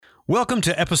Welcome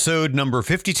to episode number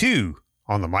 52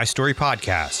 on the My Story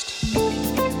Podcast.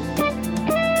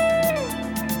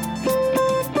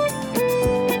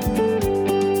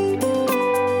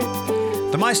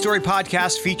 The My Story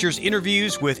Podcast features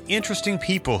interviews with interesting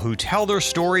people who tell their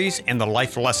stories and the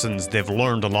life lessons they've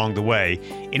learned along the way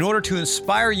in order to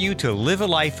inspire you to live a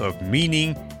life of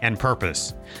meaning and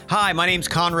purpose. Hi, my name's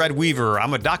Conrad Weaver.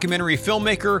 I'm a documentary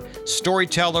filmmaker,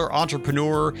 storyteller,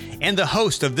 entrepreneur, and the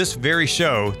host of this very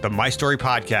show, the My Story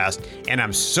Podcast, and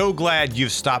I'm so glad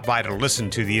you've stopped by to listen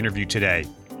to the interview today.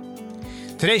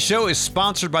 Today's show is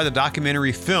sponsored by the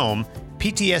documentary film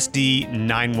PTSD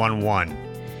 911.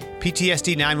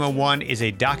 PTSD 911 is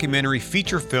a documentary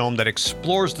feature film that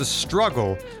explores the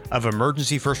struggle of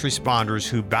emergency first responders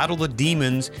who battle the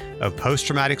demons of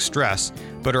post-traumatic stress,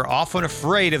 but are often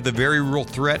afraid of the very real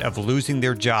threat of losing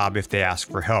their job if they ask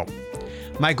for help.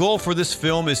 My goal for this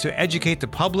film is to educate the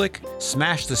public,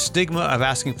 smash the stigma of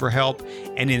asking for help,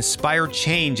 and inspire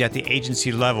change at the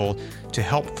agency level to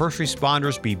help first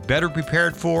responders be better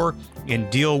prepared for and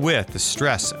deal with the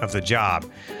stress of the job.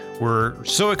 We're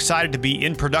so excited to be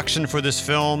in production for this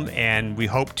film, and we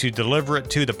hope to deliver it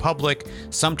to the public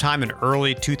sometime in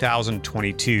early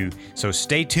 2022. So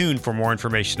stay tuned for more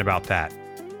information about that.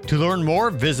 To learn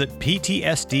more, visit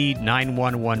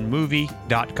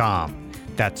ptsd911movie.com.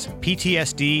 That's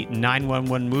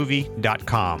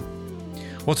ptsd911movie.com.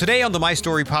 Well, today on the My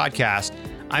Story Podcast,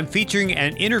 I'm featuring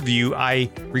an interview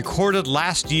I recorded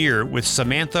last year with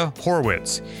Samantha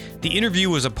Horwitz. The interview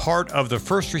was a part of the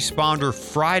First Responder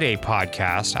Friday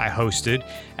podcast I hosted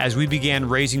as we began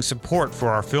raising support for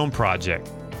our film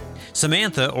project.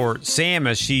 Samantha, or Sam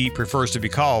as she prefers to be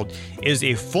called, is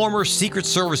a former Secret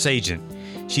Service agent.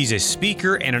 She's a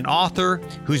speaker and an author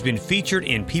who's been featured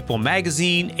in People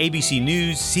Magazine, ABC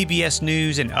News, CBS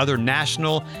News, and other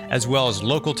national as well as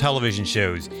local television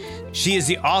shows. She is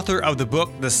the author of the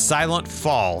book The Silent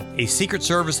Fall, a Secret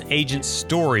Service agent's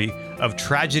story of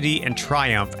tragedy and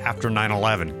triumph after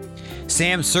 9/11.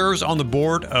 Sam serves on the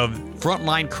board of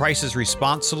Frontline Crisis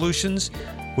Response Solutions,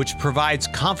 which provides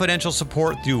confidential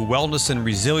support through wellness and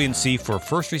resiliency for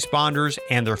first responders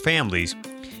and their families.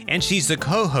 And she's the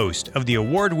co-host of the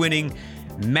award-winning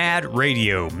Mad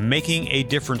Radio, Making a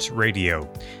Difference Radio.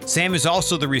 Sam is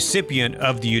also the recipient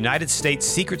of the United States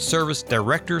Secret Service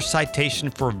Director's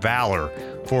Citation for Valor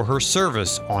for her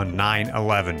service on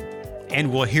 9/11.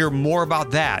 And we'll hear more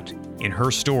about that in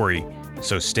her story,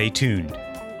 so stay tuned.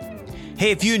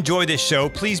 Hey, if you enjoy this show,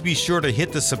 please be sure to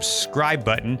hit the subscribe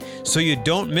button so you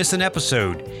don't miss an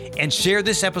episode, and share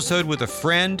this episode with a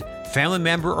friend, family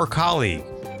member, or colleague.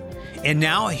 And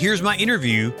now, here's my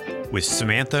interview with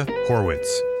Samantha Horwitz.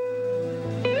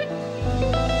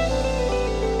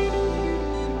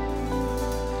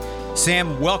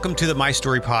 Sam, welcome to the My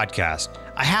Story Podcast.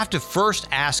 I have to first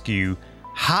ask you,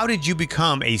 how did you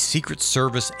become a Secret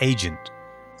Service agent?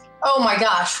 Oh my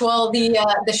gosh. Well, the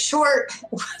short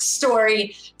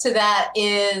story to that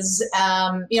is,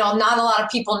 not a lot of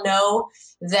people know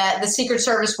that the Secret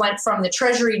Service went from the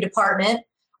Treasury Department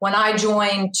when I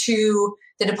joined to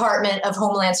the Department of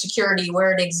Homeland Security,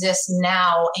 where it exists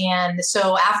now. And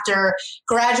so after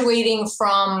graduating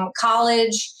from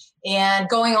college and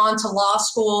going on to law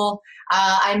school,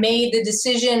 I made the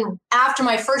decision after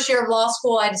my first year of law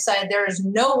school. I decided there is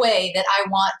no way that I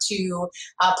want to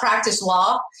practice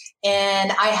law.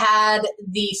 And I had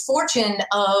the fortune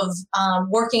of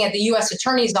working at the U.S.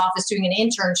 Attorney's Office doing an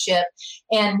internship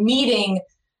and meeting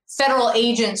federal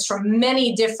agents from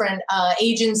many different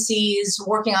agencies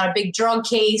working on a big drug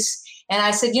case. And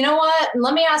I said, you know what,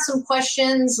 let me ask some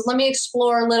questions. Let me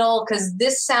explore a little, because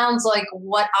this sounds like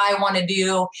what I want to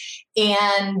do.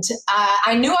 And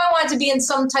I knew I wanted to be in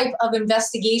some type of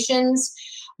investigations,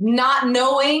 not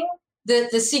knowing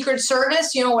that the Secret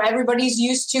Service, where everybody's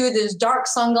used to those dark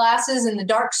sunglasses and the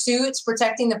dark suits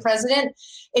protecting the president.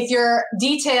 If you're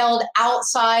detailed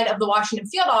outside of the Washington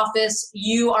field office,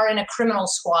 you are in a criminal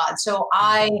squad. So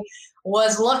I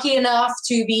was lucky enough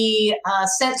to be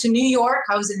sent to New York.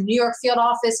 I was in the New York field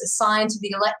office, assigned to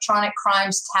the Electronic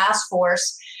Crimes Task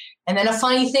Force. And then a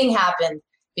funny thing happened.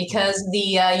 Because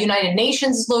the United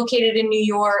Nations is located in New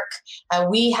York,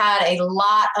 we had a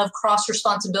lot of cross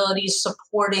responsibilities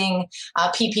supporting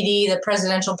PPD, the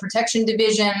Presidential Protection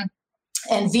Division,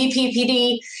 and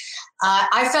VPPD.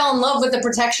 I fell in love with the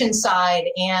protection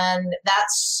side, and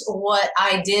that's what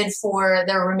I did for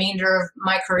the remainder of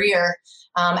my career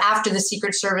after the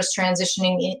Secret Service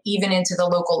transitioning even into the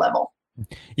local level.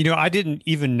 I didn't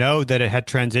even know that it had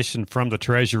transitioned from the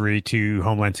Treasury to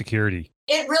Homeland Security.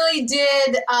 It really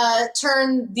did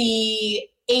turn the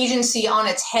agency on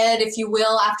its head, if you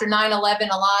will. After 9/11,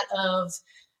 a lot of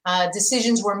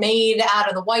Decisions were made out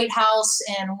of the White House,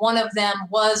 and one of them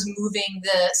was moving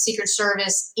the Secret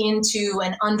Service into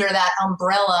and under that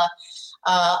umbrella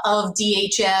of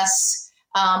DHS.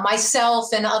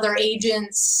 Myself and other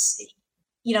agents,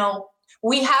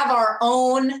 we have our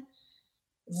own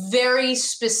very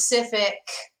specific,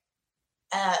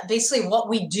 basically what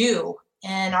we do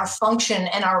and our function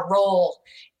and our role.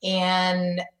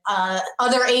 And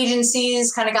other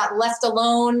agencies kind of got left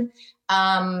alone.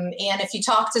 And if you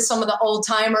talk to some of the old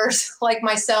timers like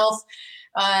myself,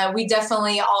 we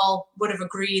definitely all would have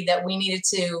agreed that we needed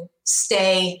to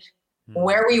stay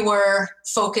where we were,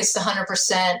 focused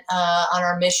 100% on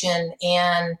our mission.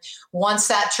 And once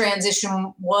that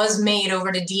transition was made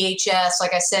over to DHS,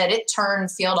 like I said, it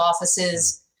turned field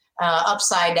offices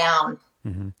upside down.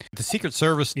 Mm-hmm. The Secret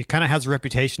Service, it kind of has a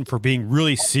reputation for being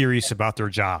really serious about their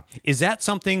job. Is that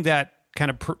something that kind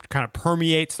of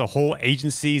permeates the whole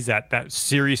agencies, that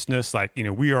seriousness, like,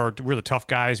 we're the tough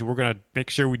guys, we're going to make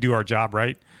sure we do our job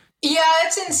right? Yeah,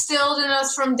 it's instilled in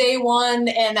us from day one.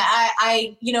 And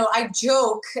I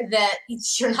joke that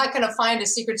you're not going to find a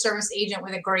Secret Service agent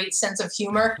with a great sense of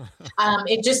humor.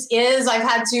 It just is. I've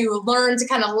had to learn to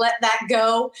kind of let that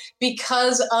go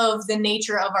because of the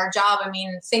nature of our job. I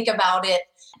mean, think about it.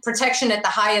 Protection at the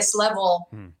highest level.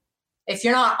 If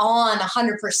you're not on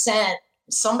 100%,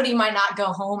 somebody might not go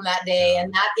home that day.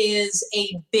 And that is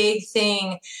a big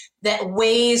thing that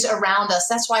weighs around us.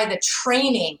 That's why the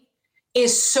training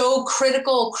is so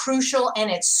critical, crucial, and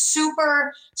it's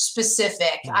super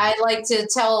specific. I like to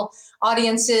tell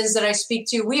audiences that I speak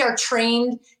to, we are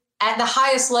trained at the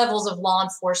highest levels of law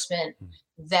enforcement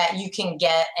that you can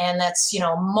get. And that's,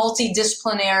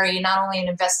 multidisciplinary, not only in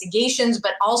investigations,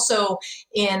 but also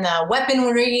in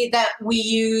weaponry that we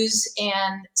use.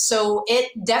 And so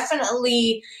it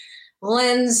definitely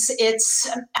lends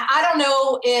I don't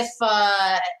know if,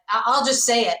 I'll just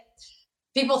say it.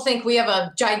 People think we have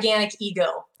a gigantic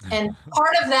ego. And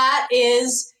part of that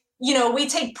is, we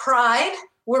take pride.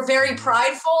 We're very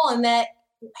prideful in that,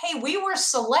 hey, we were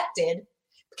selected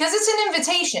because it's an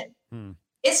invitation.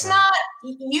 It's not,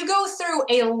 you go through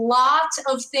a lot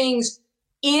of things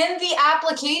in the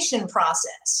application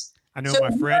process. I know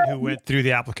my friend who went through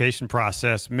the application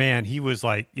process, man, he was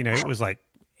like, it was like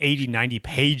 80, 90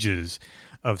 pages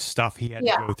of stuff he had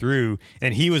to go through.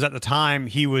 And he was, at the time,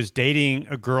 he was dating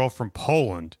a girl from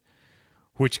Poland,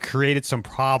 which created some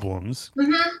problems.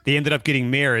 They ended up getting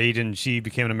married and she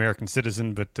became an American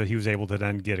citizen, but he was able to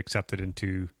then get accepted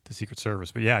into the Secret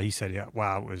Service. But yeah, he said,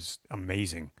 wow, it was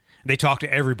amazing. They talked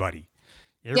to everybody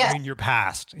in your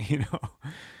past,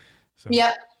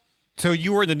 So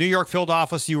you were in the New York field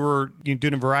office, you were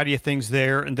doing a variety of things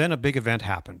there, and then a big event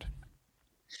happened.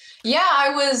 Yeah, I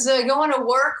was going to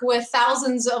work with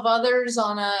thousands of others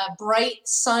on a bright,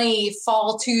 sunny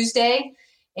fall Tuesday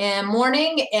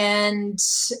morning, and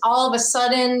all of a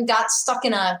sudden got stuck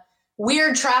in a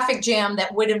weird traffic jam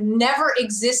that would have never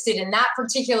existed in that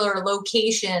particular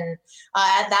location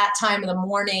at that time of the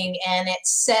morning. And it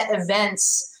set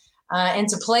events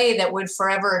into play that would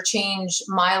forever change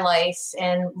my life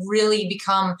and really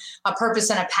become a purpose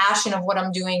and a passion of what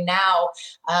I'm doing now.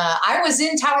 I was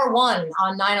in Tower 1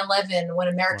 on 9/11 when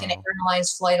American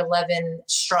Airlines Flight 11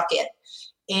 struck it.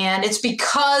 And it's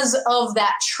because of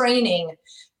that training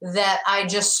that I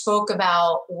just spoke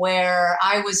about, where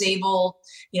I was able,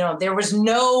 there was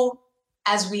no,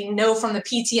 as we know from the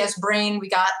PTS brain, we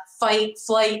got fight,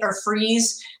 flight, or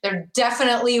freeze. There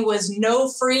definitely was no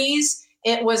freeze.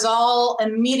 It was all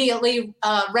immediately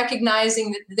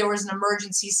recognizing that there was an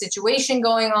emergency situation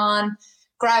going on,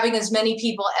 grabbing as many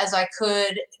people as I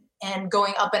could and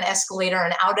going up an escalator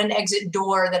and out an exit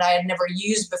door that I had never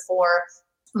used before.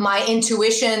 My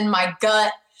intuition, my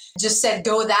gut just said,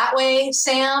 go that way,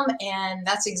 Sam. And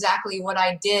that's exactly what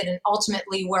I did. And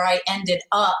ultimately where I ended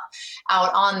up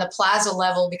out on the plaza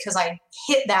level, because I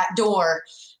hit that door,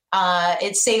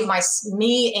 it saved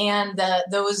me and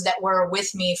those that were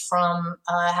with me from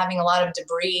having a lot of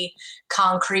debris,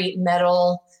 concrete,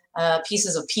 metal,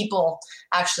 pieces of people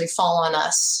actually fall on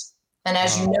us. And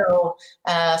as you know,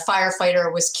 a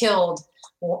firefighter was killed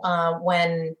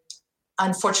when,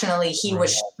 unfortunately, he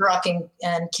was struck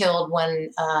and killed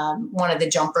when one of the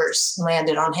jumpers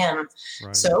landed on him.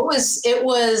 So it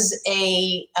was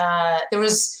there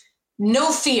was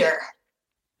no fear.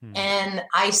 And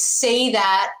I say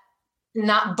that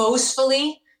not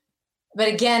boastfully, but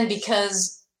again,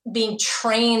 because being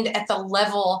trained at the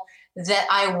level that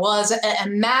I was,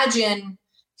 imagine,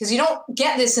 because you don't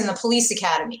get this in the police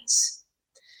academies.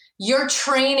 you're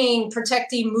training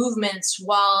protecting movements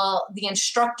while the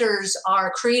instructors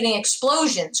are creating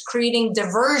explosions, creating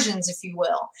diversions, if you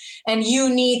will. And you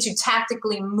need to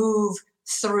tactically move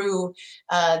through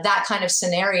that kind of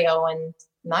scenario. And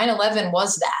 9/11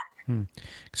 was that.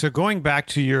 So going back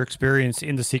to your experience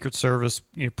in the Secret Service,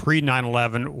 pre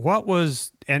 9/11, what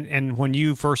was, and when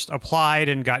you first applied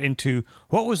and got into,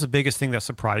 what was the biggest thing that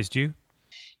surprised you?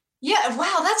 Yeah,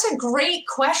 wow, that's a great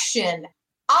question.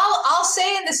 I'll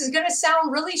say, and this is going to sound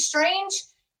really strange,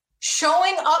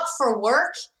 showing up for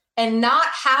work and not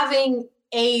having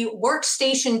a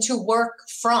workstation to work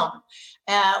from.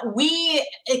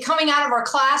 Coming out of our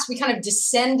class, we kind of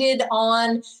descended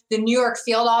on the New York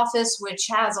field office, which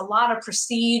has a lot of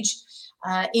prestige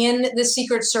in the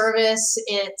Secret Service.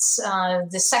 It's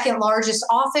the second largest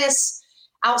office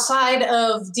outside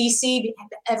of DC,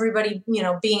 everybody,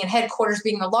 being in headquarters,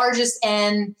 being the largest.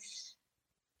 And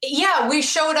yeah, we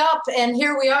showed up and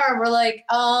here we are. We're like,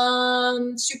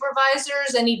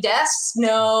 supervisors, any desks?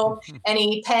 No.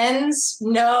 Any pens?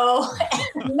 No.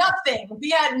 Nothing. We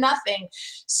had nothing.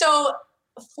 So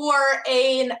for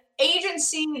an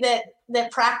agency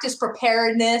that practiced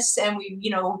preparedness and we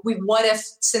what if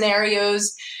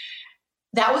scenarios,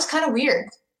 that was kind of weird.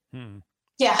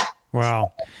 Yeah.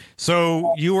 Wow.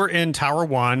 So you were in Tower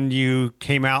 1. You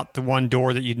came out the one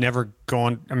door that you'd never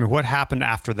gone. I mean, what happened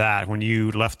after that when you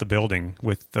left the building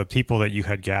with the people that you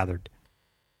had gathered?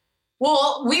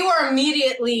 Well, we were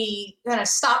immediately kind of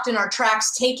stopped in our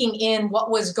tracks, taking in what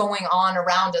was going on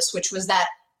around us, which was that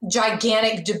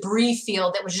gigantic debris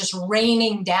field that was just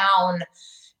raining down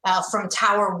from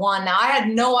Tower 1. Now, I had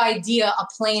no idea a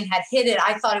plane had hit it.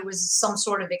 I thought it was some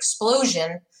sort of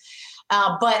explosion.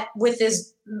 But with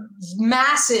this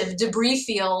massive debris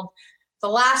field, the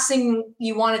last thing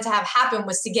you wanted to have happen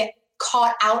was to get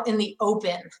caught out in the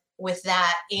open with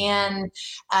that. And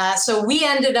so we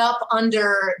ended up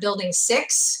under Building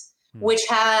 6, which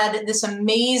had this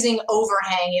amazing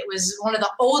overhang. It was one of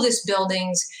the oldest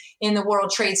buildings in the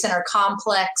World Trade Center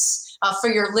complex. For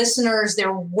your listeners,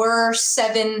 there were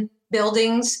 7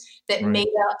 buildings that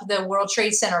made up the World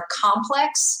Trade Center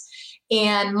complex.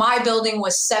 And my building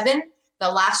was 7. The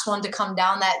last one to come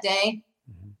down that day.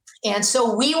 And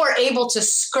so we were able to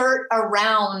skirt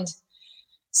around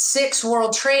 6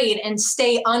 World Trade and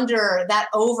stay under that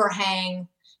overhang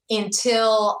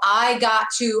until I got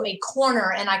to a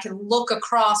corner and I could look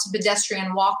across a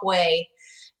pedestrian walkway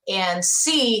and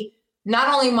see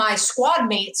not only my squad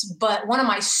mates, but one of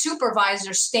my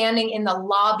supervisors standing in the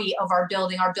lobby of our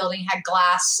building. Our building had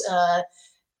glass,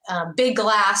 big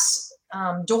glass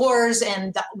doors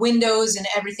and the windows and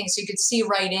everything, so you could see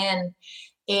right in.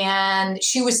 And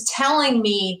she was telling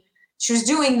me, she was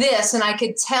doing this, and I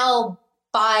could tell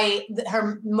by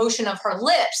her motion of her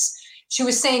lips, she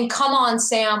was saying, "Come on,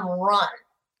 Sam, run."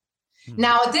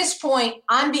 Now, at this point,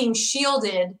 I'm being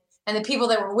shielded, and the people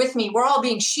that were with me were all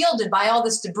being shielded by all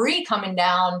this debris coming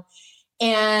down.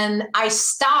 And I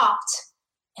stopped,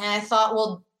 and I thought,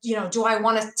 well, do I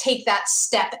want to take that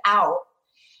step out?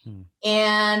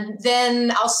 And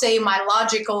then I'll say my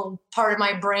logical part of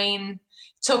my brain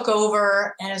took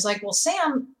over, and I was like, well,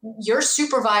 Sam, your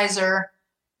supervisor,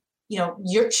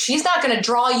 she's not going to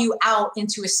draw you out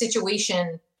into a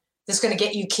situation that's going to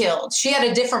get you killed. She had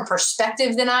a different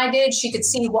perspective than I did. She could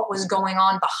see what was going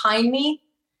on behind me,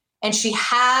 and she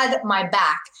had my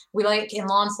back. We like in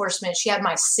law enforcement, she had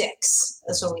my 6.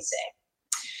 That's what we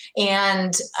say.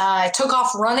 And I took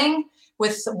off running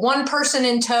with one person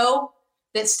in tow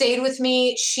that stayed with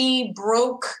me. She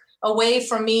broke away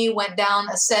from me, went down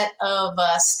a set of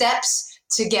steps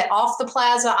to get off the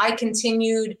plaza. I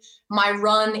continued my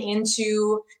run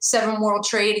into 7 World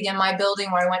Trade, again, my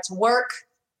building where I went to work.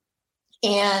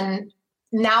 And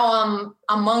now I'm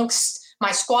amongst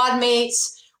my squad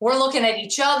mates. We're looking at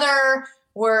each other.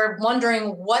 We're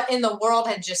wondering what in the world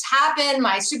had just happened.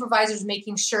 My supervisor's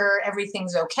making sure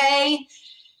everything's okay.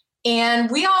 And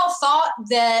we all thought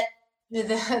that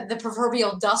the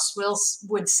proverbial dust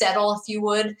would settle, if you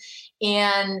would,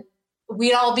 and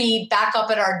we'd all be back up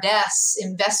at our desks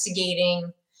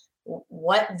investigating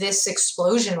what this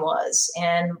explosion was.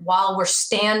 And while we're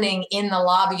standing in the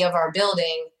lobby of our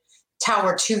building,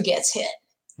 Tower 2 gets hit.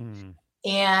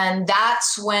 And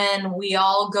that's when we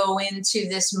all go into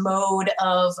this mode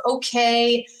of,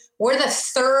 okay, we're the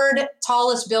 3rd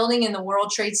tallest building in the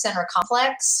World Trade Center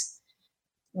complex.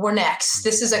 We're next.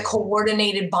 This is a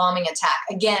coordinated bombing attack.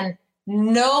 Again,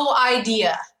 no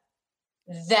idea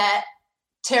that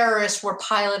terrorists were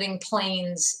piloting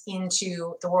planes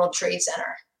into the World Trade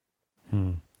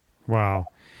Center. Wow.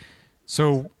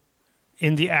 So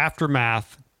in the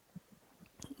aftermath,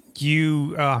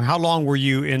 how long were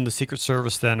you in the Secret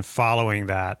Service then following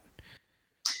that?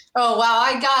 Oh, wow.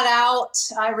 I got out.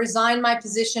 I resigned my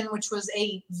position, which was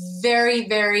a very,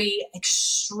 very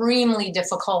extremely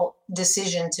difficult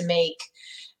decision to make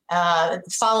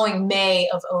following May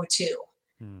of '02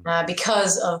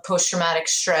 because of post-traumatic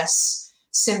stress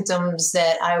symptoms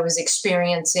that I was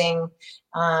experiencing.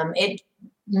 It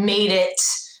made it,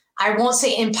 I won't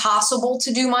say impossible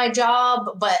to do my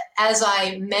job, but as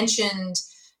I mentioned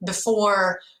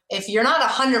before, if you're not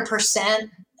 100%,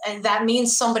 that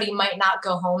means somebody might not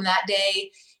go home that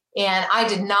day. And I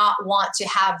did not want to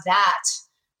have that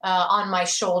on my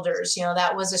shoulders. You know,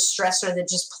 that was a stressor that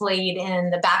just played in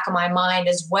the back of my mind,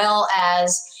 as well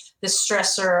as the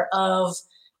stressor of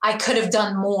I could have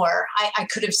done more. I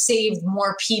could have saved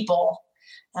more people.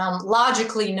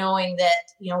 Logically knowing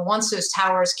that, you know, once those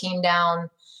towers came down,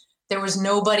 there was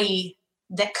nobody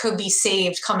that could be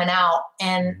saved coming out.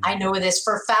 And I know this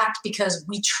for a fact because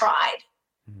we tried.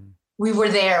 We were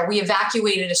there. We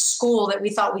evacuated a school that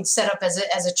we thought we'd set up as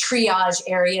a triage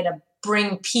area to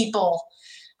bring people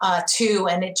to,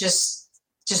 and it just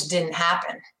didn't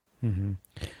happen. Mm-hmm.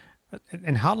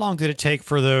 And how long did it take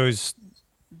for those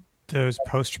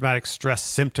post-traumatic stress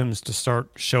symptoms to start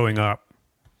showing up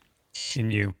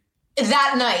in you?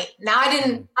 That night. Now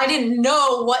I didn't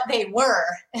know what they were,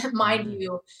 mind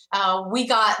you. We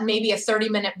got maybe a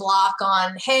 30-minute block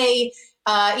on, hey,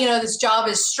 you know, this job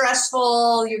is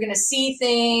stressful. You're going to see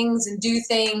things and do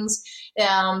things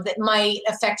that might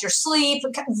affect your sleep.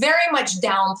 Very much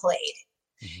downplayed.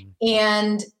 Mm-hmm.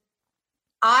 And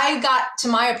I got to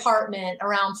my apartment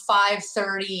around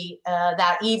 5:30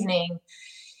 that evening.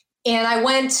 And I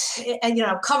went, you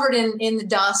know, covered in the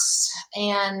dust.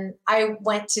 And I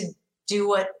went to do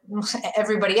what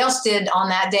everybody else did on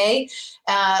that day,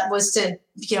 was to,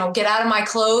 you know, get out of my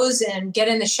clothes and get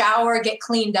in the shower, get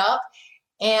cleaned up.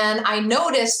 And I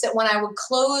noticed that when I would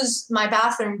close my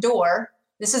bathroom door,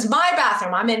 this is my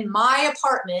bathroom, I'm in my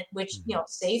apartment, which, you know,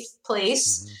 safe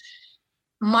place. Mm-hmm.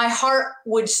 My heart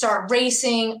would start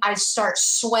racing. I'd start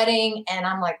sweating and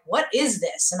I'm like, what is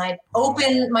this? And I'd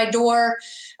open my door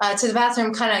to the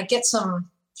bathroom, kind of get some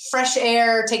fresh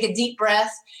air, take a deep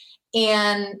breath,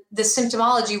 and the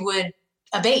symptomology would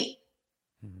abate.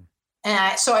 Mm-hmm.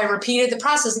 And so I repeated the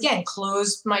process again,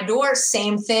 closed my door,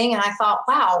 same thing. And I thought,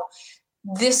 wow,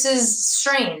 this is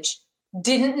strange.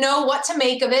 Didn't know what to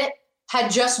make of it. Had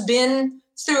just been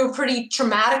through a pretty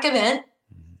traumatic event.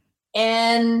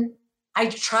 And I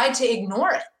tried to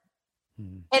ignore it.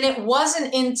 And it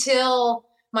wasn't until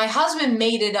my husband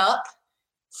made it up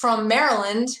from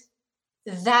Maryland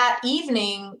that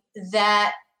evening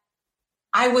that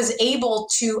I was able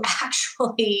to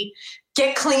actually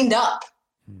get cleaned up.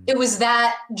 It was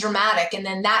that dramatic. And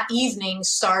then that evening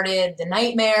started the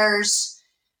nightmares,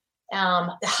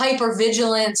 the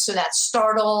hypervigilance, so that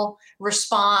startle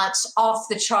response, off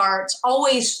the charts,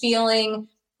 always feeling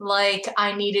like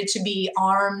I needed to be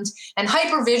armed. And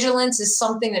hypervigilance is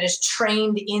something that is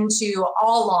trained into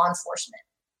all law enforcement.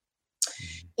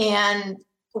 And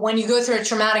when you go through a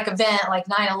traumatic event like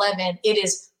 9/11, it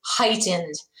is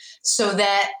heightened so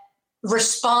that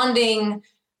responding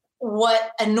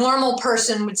what a normal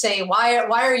person would say, why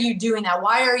are you doing that?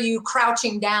 Why are you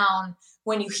crouching down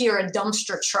when you hear a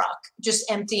dumpster truck just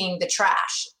emptying the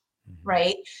trash,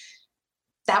 right?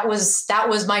 That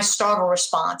was my startle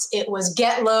response. It was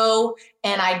get low,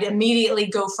 and I'd immediately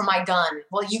go for my gun.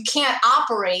 Well, you can't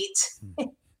operate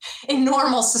in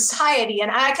normal society. And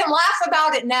I can laugh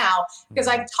about it now because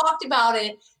I've talked about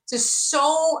it to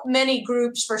so many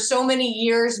groups for so many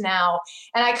years now.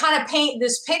 And I kind of paint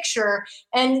this picture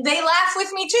and they laugh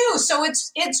with me too. So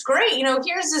it's great. You know,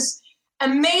 here's this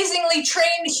amazingly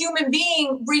trained human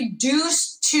being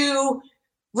reduced to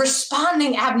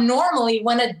responding abnormally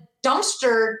when a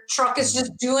dumpster truck is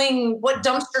just doing what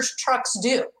dumpster trucks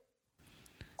do.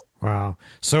 Wow.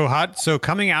 So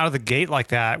coming out of the gate like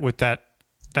that with that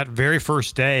very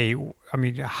first day, I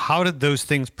mean, how did those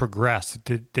things progress?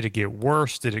 Did it get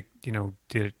worse? Did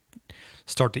it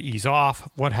start to ease off?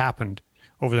 What happened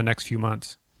over the next few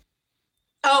months?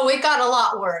 Oh, it got a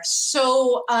lot worse.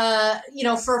 So,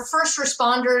 for first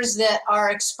responders that are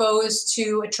exposed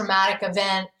to a traumatic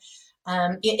event,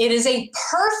 it is a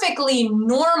perfectly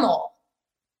normal,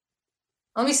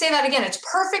 let me say that again, it's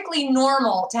perfectly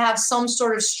normal to have some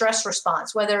sort of stress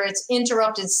response, whether it's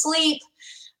interrupted sleep,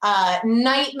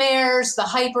 nightmares, the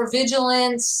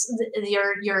hypervigilance,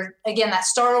 your again, that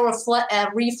startle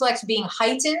reflex being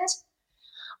heightened.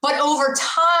 But over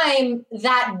time,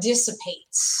 that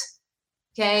dissipates.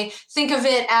 Okay, think of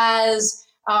it as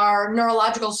our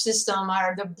neurological system,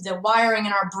 the wiring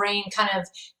in our brain kind of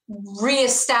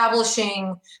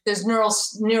reestablishing those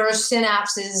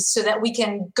neurosynapses so that we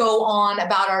can go on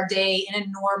about our day in a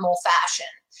normal fashion.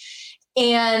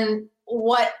 And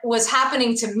what was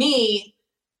happening to me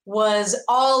was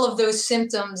all of those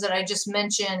symptoms that I just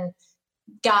mentioned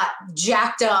got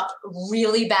jacked up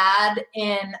really bad.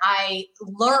 And I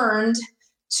learned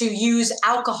to use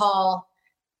alcohol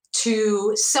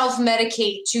to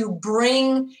self-medicate, to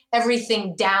bring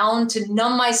everything down, to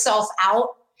numb myself out.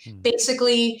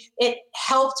 Basically, it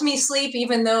helped me sleep,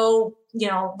 even though,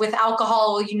 with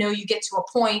alcohol, you get to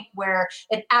a point where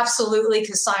it absolutely,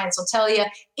 because science will tell you,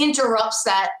 interrupts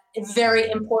that very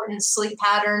important sleep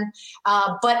pattern.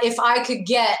 But if I could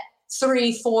get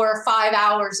 3, 4, 5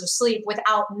 hours of sleep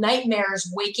without nightmares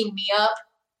waking me up,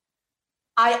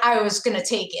 I was going to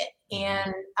take it.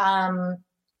 And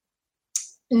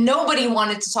nobody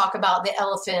wanted to talk about the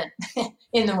elephant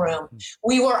in the room.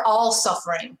 We were all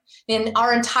suffering. And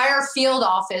our entire field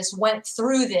office went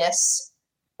through this,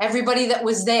 everybody that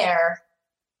was there.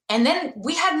 And then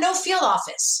we had no field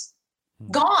office,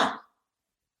 gone.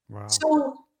 Wow.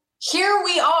 So here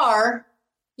we are,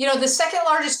 the second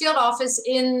largest field office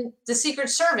in the Secret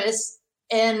Service,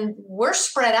 and we're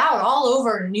spread out all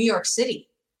over New York City.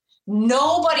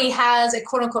 Nobody has a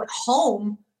quote unquote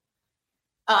home,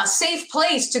 safe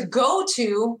place to go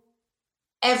to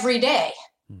every day.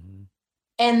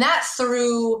 And that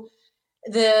through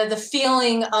the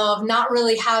feeling of not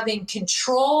really having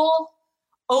control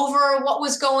over what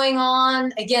was going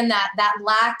on. Again, that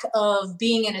lack of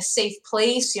being in a safe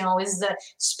place, is the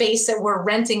space that we're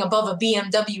renting above a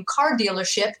BMW car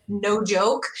dealership. No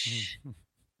joke.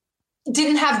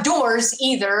 Didn't have doors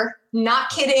either. Not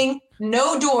kidding.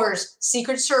 No doors.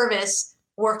 Secret Service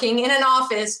working in an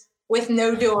office with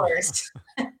no doors.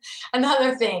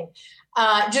 Another thing,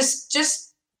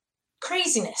 just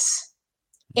craziness.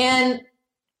 And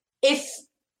if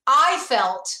I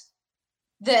felt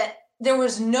that there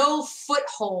was no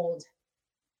foothold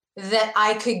that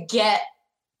I could get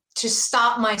to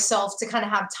stop myself, to kind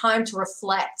of have time to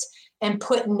reflect and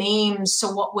put names to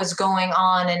what was going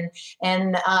on,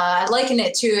 and I liken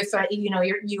it to if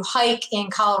you hike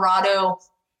in Colorado,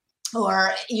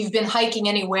 or you've been hiking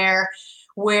anywhere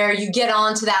where you get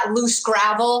onto that loose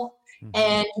gravel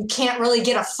and you can't really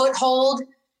get a foothold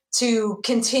to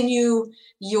continue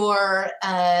your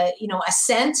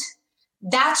ascent.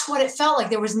 That's what it felt like.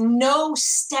 There was no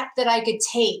step that I could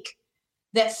take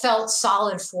that felt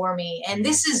solid for me. And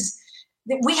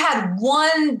we had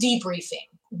one debriefing,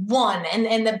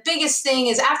 and the biggest thing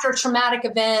is, after a traumatic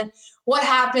event, what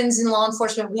happens in law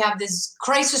enforcement? We have this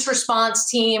crisis response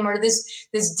team, or this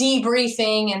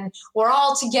debriefing, and we're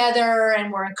all together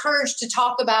and we're encouraged to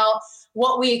talk about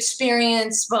what we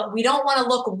experienced, but we don't want to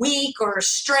look weak or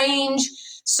strange.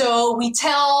 So we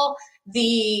tell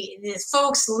the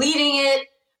folks leading it,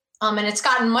 and it's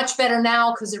gotten much better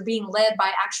now because they're being led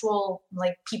by actual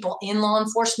people in law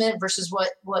enforcement versus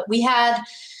what we had.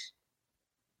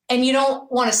 And you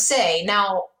don't want to say,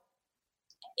 now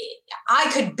I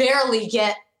could barely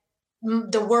get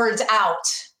the words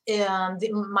out.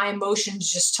 My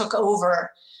emotions just took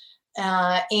over.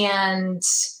 And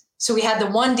so we had the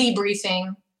one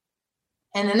debriefing,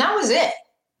 and then that was it.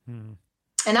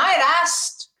 And I had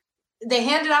asked, they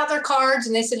handed out their cards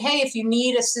and they said, hey, if you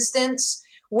need assistance,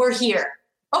 we're here.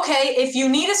 Okay, if you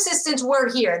need assistance,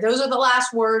 we're here. Those are the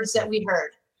last words that we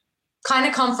heard. Kind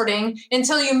of comforting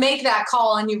until you make that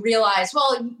call and you realize,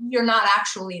 well, you're not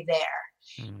actually there.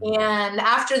 And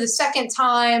after the second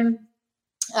time,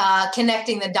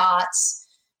 connecting the dots,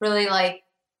 really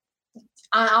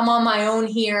I'm on my own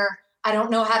here. I don't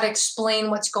know how to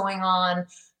explain what's going on.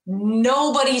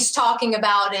 Nobody's talking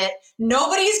about it.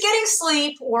 Nobody's getting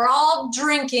sleep. We're all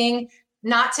drinking,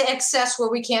 not to excess where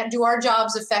we can't do our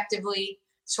jobs effectively.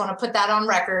 Just want to put that on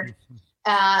record.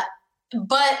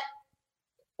 But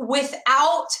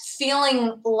without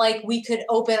feeling like we could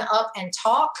open up and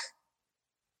talk,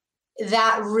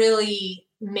 that really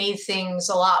made things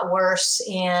a lot worse.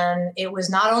 And it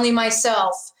was not only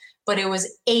myself, but it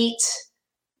was 8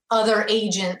 other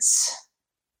agents.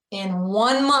 In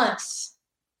 1 month,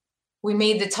 we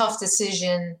made the tough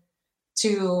decision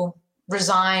to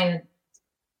resign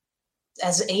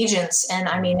as agents. And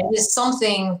I mean, it is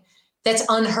something that's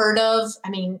unheard of. I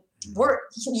mean,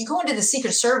 you go into the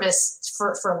Secret Service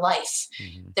for life.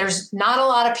 There's not a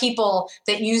lot of people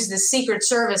that use the Secret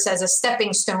Service as a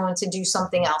stepping stone to do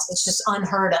something else. It's just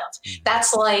unheard of.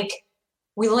 That's like,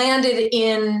 we landed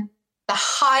in the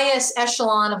highest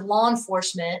echelon of law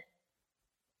enforcement,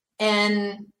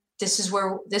 and this is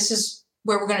where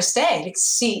we're going to stay to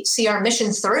see our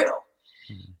mission through.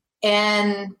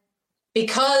 And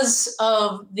because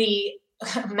of the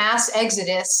mass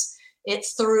exodus. It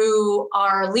threw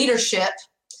our leadership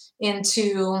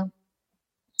into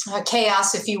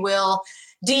chaos, if you will.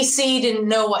 DC didn't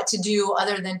know what to do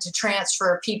other than to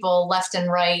transfer people left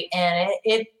and right, and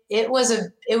it was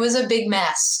a big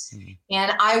mess. Mm-hmm.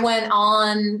 And I went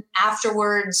on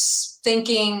afterwards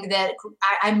thinking that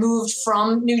I moved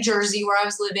from New Jersey, where I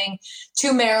was living,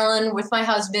 to Maryland with my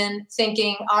husband,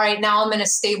 thinking, all right, now I'm in a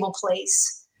stable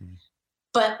place. Mm-hmm.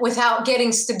 But without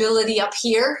getting stability up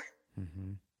here,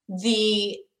 mm-hmm.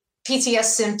 the PTS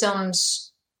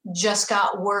symptoms just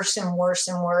got worse and worse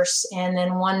and worse. And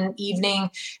then one evening,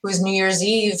 it was New Year's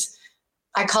Eve,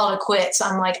 I called it quits.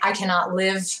 I'm like, I cannot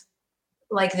live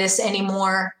like this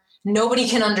anymore. Nobody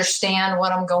can understand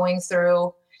what I'm going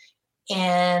through.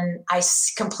 And I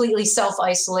completely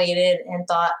self-isolated and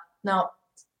thought, no,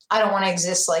 I don't want to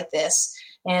exist like this.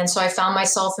 And so I found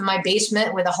myself in my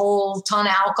basement with a whole ton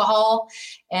of alcohol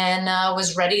and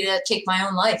was ready to take my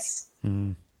own life.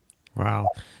 Mm. Wow.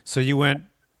 So you went,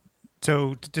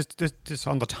 so just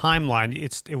on the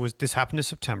timeline, this happened in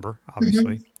September,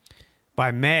 obviously. Mm-hmm.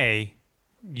 By May,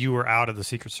 you were out of the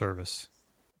Secret Service.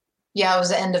 Yeah, it was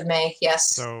the end of May.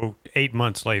 Yes. So 8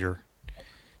 months later,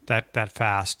 that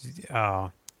fast.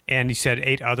 And you said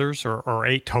 8 others or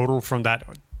 8 total from that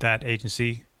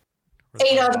agency?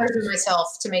 8 others and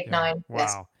myself to make 9.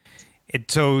 Wow. Yes.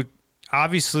 So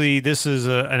obviously this is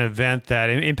an event that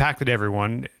impacted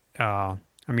everyone. I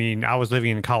mean, I was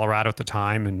living in Colorado at the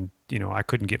time, and I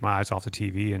couldn't get my eyes off the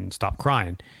TV and stop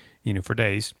crying, for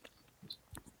days.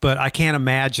 But I can't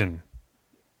imagine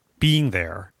being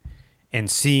there and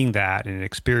seeing that and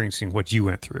experiencing what you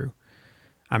went through.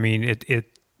 I mean,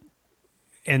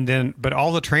 but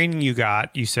all the training you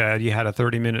got, you said you had a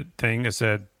 30-minute thing that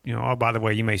said, oh, by the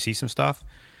way, you may see some stuff.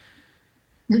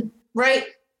 Right.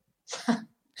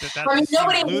 That's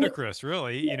ludicrous,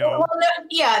 really, Well,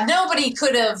 nobody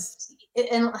could have,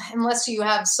 unless you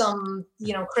have some,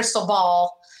 crystal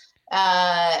ball,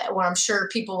 where I'm sure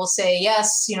people will say,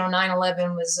 yes,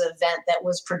 9/11 was an event that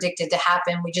was predicted to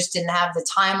happen. We just didn't have the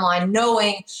timeline,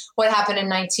 knowing what happened in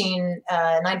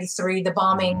 1993, the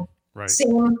bombing. Right.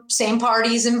 Same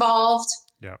parties involved.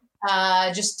 Yeah.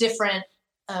 Just different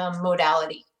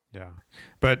modality. Yeah.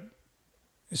 But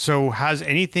so has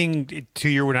anything, to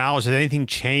your knowledge, has anything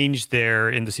changed there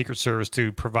in the Secret Service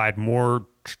to provide more,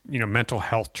 mental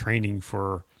health training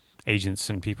for agents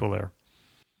and people there?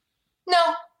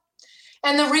 No.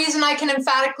 And the reason I can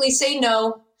emphatically say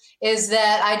no is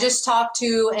that I just talked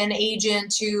to an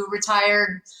agent who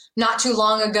retired not too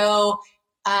long ago.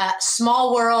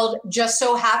 Small world, just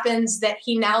so happens that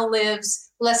he now lives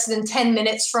less than 10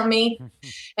 minutes from me.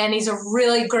 And he's a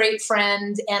really great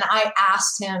friend. And I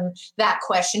asked him that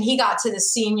question. He got to the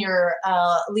senior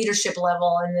leadership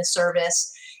level in the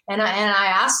service. And I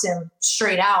asked him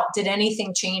straight out, did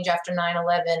anything change after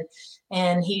 9/11?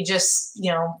 And he just,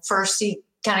 first he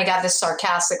kind of got this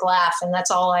sarcastic laugh, and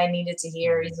that's all I needed to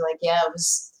hear. He's like, yeah,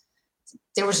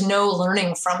 there was no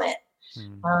learning from it.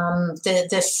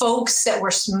 The folks that were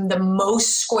the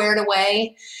most squared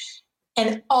away,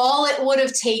 and all it would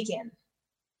have taken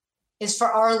is for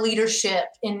our leadership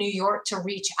in New York to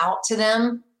reach out to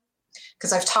them,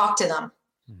 because I've talked to them,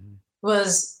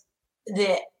 was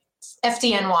the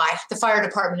FDNY, the fire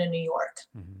department in New York.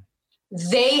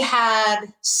 They had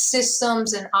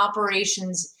systems and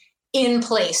operations in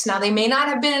place. Now, they may not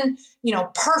have been,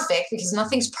 perfect, because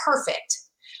nothing's perfect,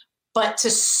 but to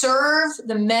serve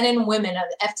the men and women of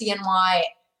the FDNY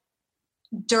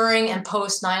during and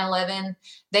post 9/11,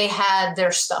 they had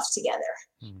their stuff together.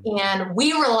 And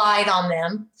we relied on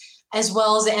them, as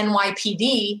well as the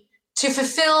NYPD, to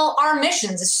fulfill our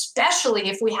missions, especially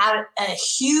if we had a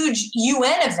huge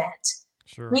UN event.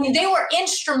 Sure. I mean, they were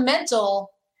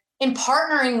instrumental in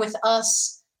partnering with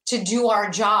us to do our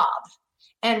job.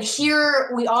 And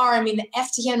here we are. I mean, the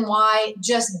FDNY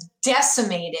just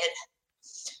decimated.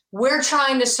 We're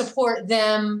trying to support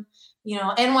them,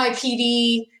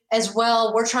 NYPD as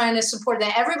well. We're trying to support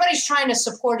them. Everybody's trying to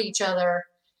support each other.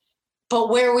 But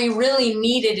where we really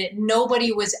needed it,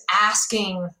 nobody was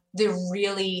asking the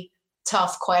really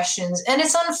tough questions. And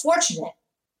it's unfortunate.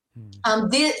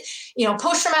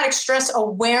 Post-traumatic stress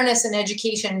awareness and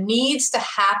education needs to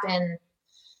happen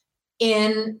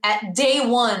at day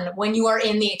one when you are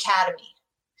in the academy.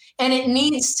 And it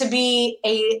needs to be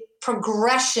a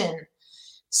progression.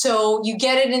 So you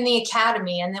get it in the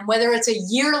academy, and then whether it's a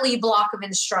yearly block of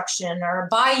instruction or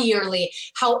bi-yearly,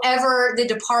 however the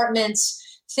departments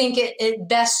think it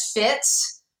best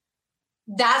fits,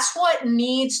 that's what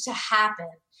needs to happen.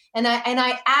 And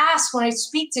I ask, when I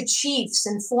speak to chiefs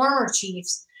and former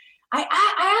chiefs, I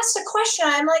ask the question,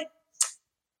 I'm like,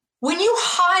 when you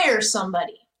hire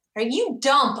somebody, right, you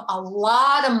dump a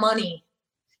lot of money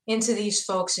into these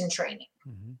folks in training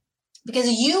because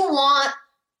you want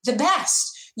the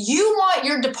best. You want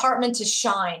your department to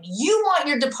shine. You want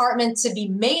your department to be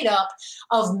made up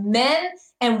of men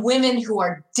and women who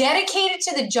are dedicated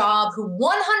to the job, who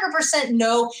 100%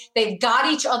 know they've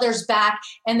got each other's back,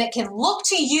 and that can look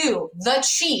to you, the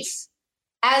chief,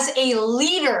 as a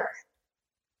leader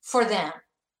for them.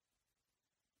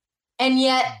 And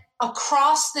yet,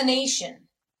 across the nation,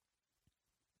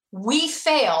 we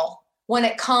fail when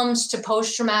it comes to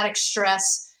post-traumatic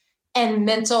stress and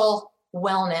mental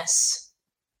wellness.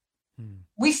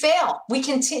 We fail. We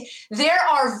continue. There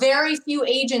are very few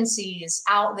agencies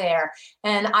out there,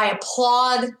 and I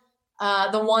applaud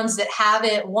the ones that have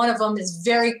it. One of them is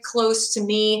very close to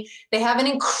me. They have an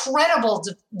incredible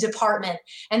department,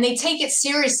 and they take it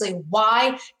seriously.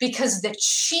 Why? Because the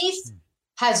chief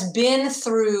has been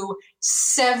through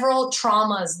several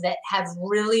traumas that have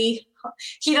really,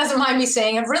 he doesn't mind me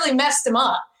saying, have really messed him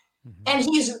up. And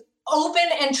he's open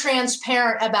and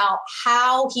transparent about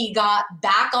how he got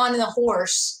back on the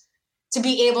horse to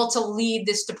be able to lead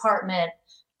this department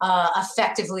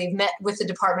effectively. Met with the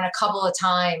department a couple of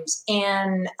times,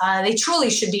 and they truly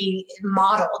should be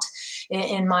modeled,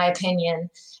 in my opinion.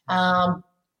 But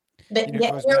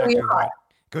here we are.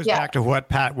 Goes back to what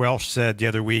Pat Welsh said the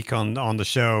other week on the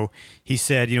show. He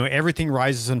said, everything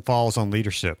rises and falls on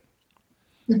leadership.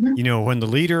 When the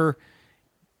leader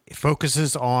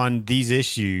focuses on these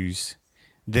issues,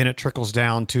 then it trickles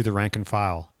down to the rank and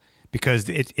file. Because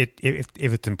if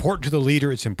it's important to the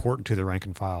leader, it's important to the rank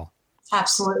and file.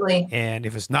 Absolutely. And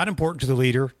if it's not important to the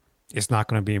leader, it's not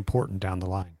going to be important down the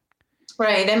line.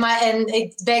 Right. And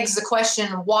it begs the question,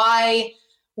 why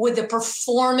would the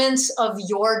performance of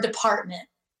your department,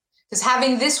 because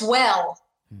having this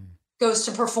goes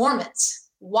to performance,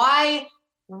 why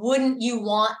wouldn't you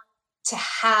want to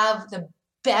have the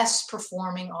best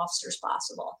performing officers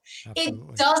possible? Absolutely.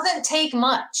 It doesn't take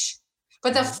much,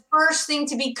 but the first thing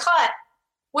to be cut,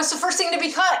 what's the first thing to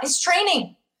be cut? It's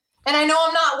training. And I know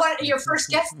I'm not your first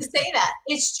guest to say that.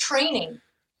 It's training.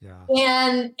 Yeah.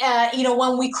 And,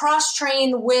 when we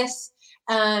cross-train with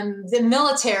the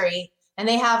military, and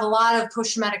they have a lot of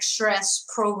post-traumatic stress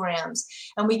programs,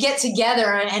 and we get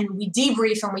together and we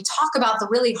debrief and we talk about the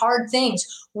really hard things.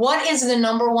 What is the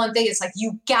number one thing? It's like,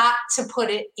 you got to put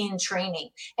it in training,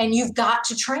 and you've got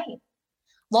to train.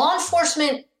 Law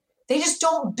enforcement, they just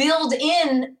don't build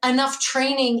in enough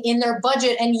training in their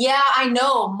budget. And yeah, I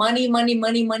know, money.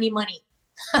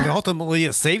 And ultimately,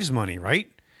 it saves money,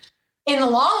 right? In the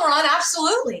long run,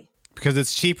 absolutely. Because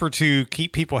it's cheaper to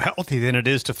keep people healthy than it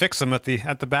is to fix them at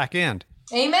the back end.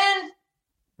 Amen.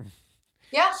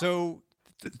 Yeah. So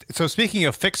speaking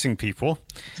of fixing people,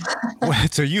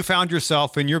 so you found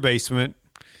yourself in your basement,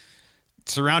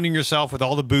 surrounding yourself with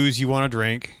all the booze you want to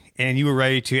drink, and you were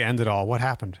ready to end it all. What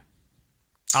happened?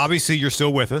 Obviously, you're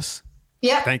still with us.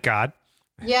 Yeah. Thank God.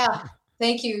 Yeah.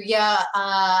 Thank you. Yeah.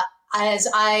 As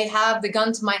I have the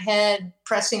gun to my head,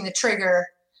 pressing the trigger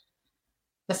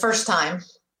the first time,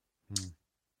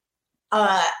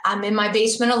 I'm in my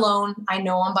basement alone. I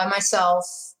know I'm by myself,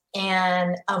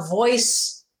 and a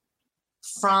voice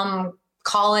from,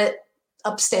 call it,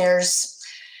 upstairs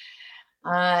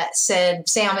said,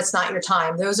 "Sam, it's not your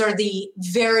time." Those are the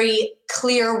very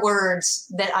clear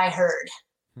words that I heard.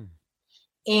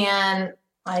 And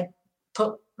I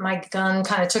put my gun,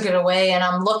 kind of took it away, and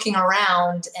I'm looking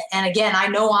around. And again, I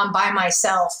know I'm by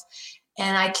myself,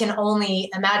 and I can only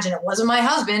imagine it wasn't my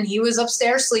husband. He was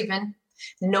upstairs sleeping.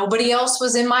 Nobody else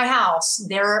was in my house.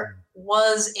 There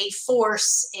was a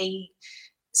force,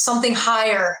 something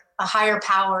higher, a higher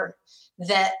power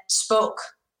that spoke.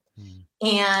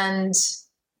 And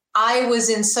I was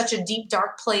in such a deep,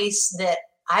 dark place that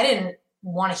I didn't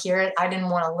want to hear it. I didn't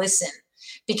want to listen,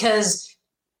 because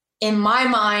in my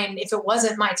mind, if it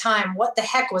wasn't my time, what the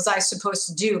heck was I supposed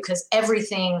to do? Because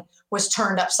everything was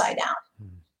turned upside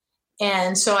down.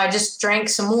 And so I just drank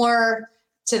some more,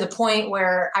 to the point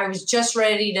where I was just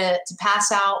ready to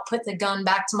pass out, put the gun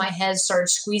back to my head, started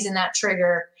squeezing that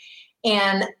trigger.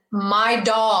 And my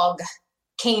dog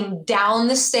came down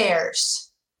the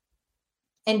stairs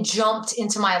and jumped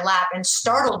into my lap and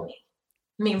startled me.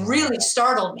 I mean, really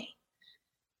startled me.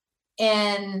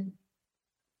 And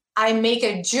I make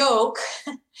a joke.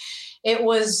 It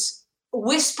was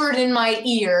whispered in my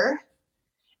ear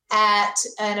at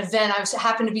an event. I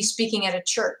happened to be speaking at a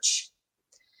church.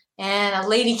 And a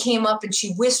lady came up and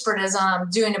she whispered as I'm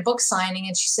doing a book signing,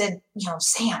 and she said,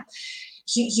 "Sam,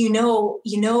 you know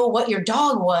what your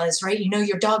dog was, right? You know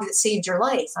your dog that saved your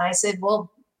life." And I said,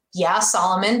 "Well, yeah,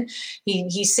 Solomon,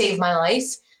 he saved my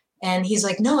life." And he's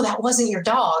like, no, that wasn't your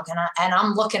dog. And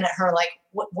I'm looking at her like,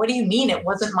 what do you mean it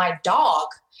wasn't my dog?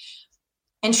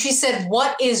 And she said,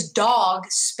 what is dog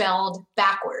spelled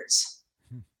backwards?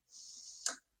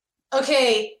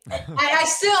 Okay.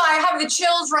 I have the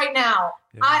chills right now.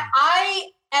 Yeah. I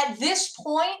at this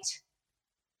point,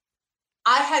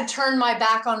 I had turned my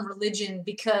back on religion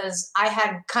because I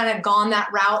had kind of gone that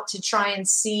route to try and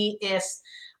see if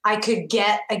I could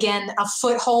get, again, a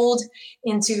foothold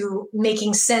into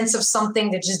making sense of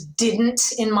something that just didn't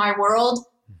in my world.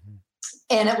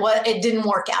 And it didn't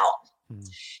work out.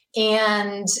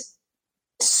 And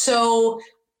so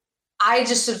I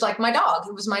just was like, my dog,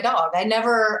 it was my dog. I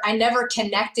never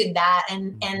connected that.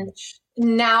 And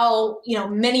now,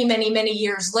 many, many, many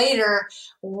years later,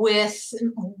 with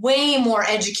way more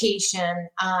education,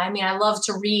 I love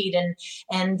to read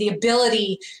and the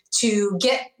ability to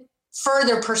get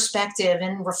further perspective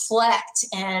and reflect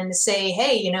and say,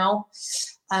 hey,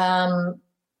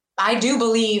 I do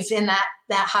believe in that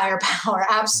higher power.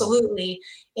 Absolutely.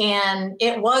 And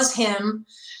it was him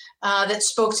that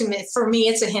spoke to me. For me,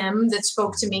 it's a him that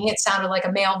spoke to me. It sounded like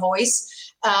a male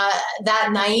voice that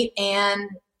night. And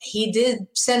he did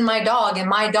send my dog, and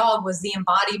my dog was the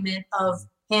embodiment of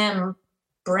him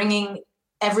bringing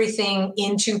everything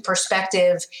into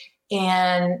perspective.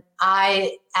 And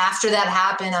after that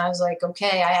happened, I was like,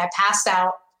 okay, I passed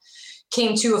out,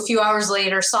 came to a few hours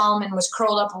later. Solomon was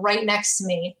curled up right next to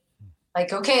me.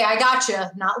 Like, okay, I got you,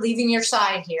 not leaving your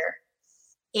side here.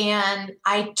 And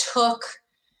I took,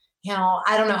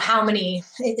 I don't know how many,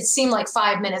 it seemed like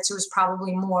 5 minutes. It was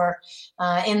probably more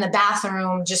in the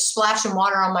bathroom, just splashing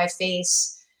water on my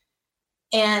face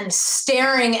and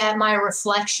staring at my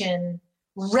reflection,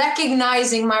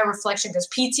 recognizing my reflection, because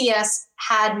PTS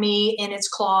had me in its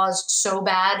claws so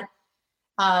bad.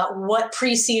 What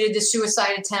preceded the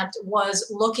suicide attempt was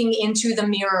looking into the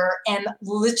mirror and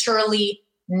literally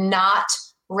not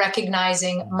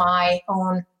recognizing my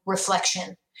own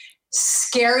reflection.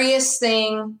 Scariest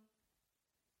thing.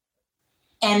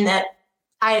 And that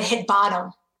I had hit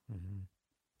bottom.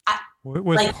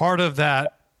 Was part of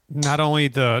that not only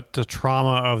the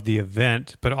trauma of the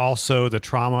event, but also the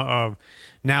trauma of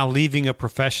now leaving a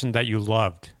profession that you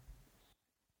loved?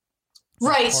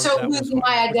 Right. So losing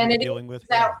my identity. Dealing with?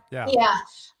 Yeah.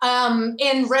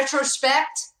 In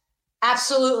retrospect,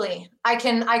 absolutely. I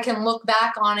can look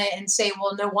back on it and say,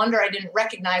 well, no wonder I didn't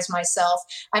recognize myself.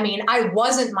 I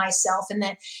wasn't myself. And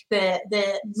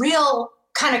the real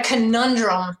kind of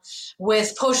conundrum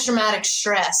with post-traumatic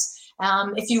stress.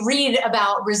 If you read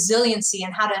about resiliency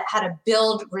and how to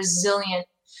build resiliency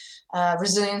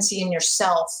in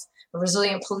yourself, a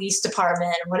resilient police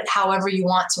department, however you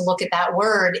want to look at that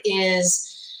word,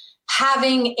 is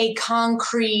having a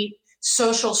concrete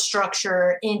social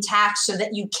structure intact so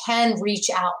that you can reach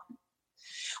out.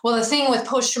 Well, the thing with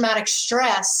post-traumatic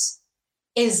stress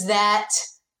is that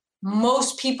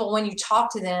most people, when you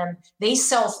talk to them, they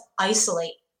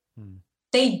self-isolate.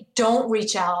 They don't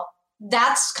reach out.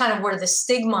 That's kind of where the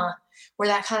stigma, where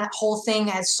that kind of whole thing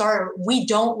has started. We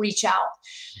don't reach out.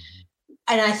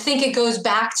 And I think it goes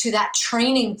back to that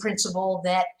training principle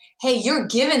that, hey, you're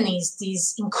given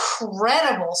these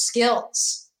incredible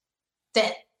skills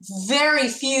that very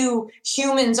few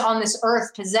humans on this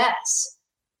earth possess.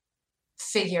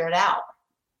 Figure it out.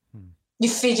 You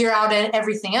figure out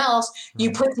everything else.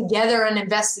 You put together an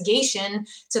investigation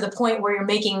to the point where you're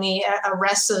making the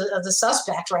arrest of the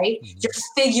suspect, right? You're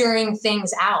figuring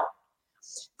things out.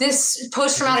 This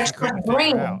post-traumatic stress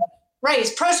brain, right?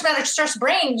 It's post-traumatic stress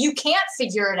brain. You can't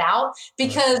figure it out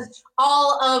because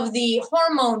all of the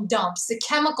hormone dumps, the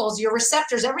chemicals, your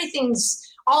receptors,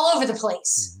 everything's all over the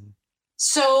place.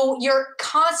 So you're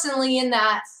constantly in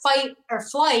that fight or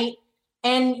flight.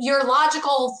 And your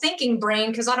logical thinking brain,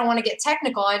 because I don't want to get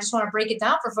technical, I just want to break it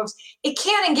down for folks, it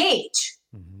can't engage.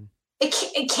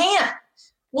 It can't.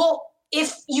 Well,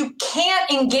 if you can't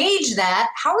engage that,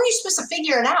 how are you supposed to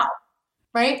figure it out?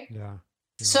 Right? Yeah.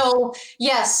 So,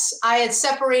 yes, I had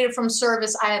separated from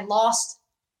service. I had lost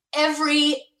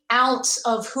every ounce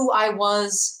of who I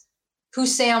was, who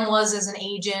Sam was as an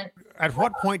agent. At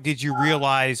what point did you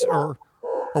realize, or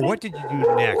what did you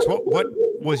do next? What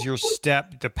was your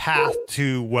step, the path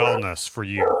to wellness for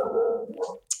you?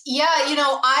 Yeah,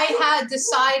 I had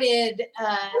decided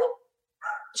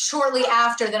shortly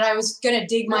after that I was going to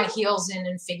dig my heels in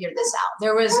and figure this out.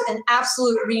 There was an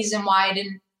absolute reason why I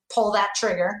didn't pull that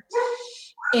trigger.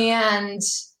 And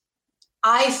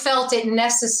I felt it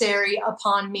necessary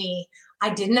upon me. I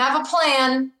didn't have a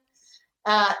plan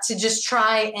to just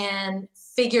try and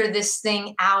figure this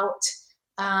thing out.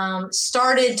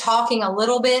 Started talking a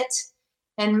little bit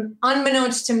And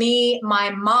unbeknownst to me,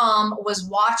 my mom was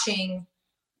watching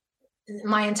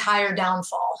my entire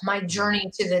downfall, my journey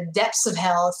to the depths of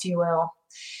hell, if you will.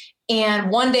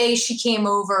 And one day she came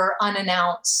over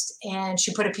unannounced and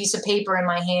she put a piece of paper in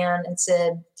my hand and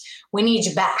said, "We need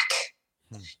you back."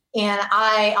 And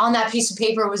on that piece of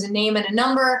paper was a name and a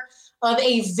number of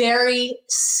a very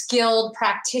skilled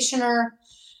practitioner.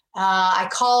 I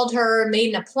called her,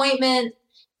 made an appointment,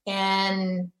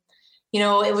 and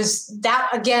it was that,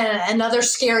 again, another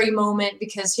scary moment,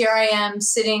 because here I am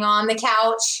sitting on the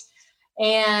couch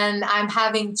and I'm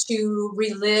having to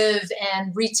relive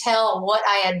and retell what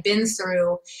I had been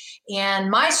through. And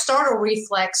my startle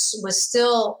reflex was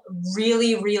still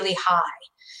really, really high.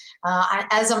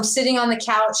 As I'm sitting on the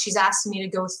couch, she's asking me to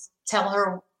go tell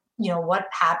her, what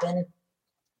happened.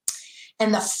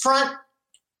 And the front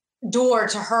door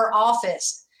to her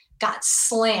office got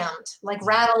slammed, like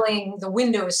rattling, the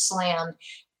windows slammed.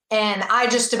 And I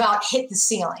just about hit the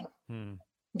ceiling.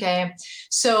 Okay.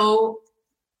 So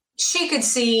she could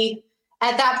see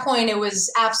at that point, it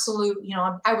was absolute,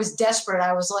 I was desperate.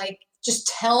 I was like, just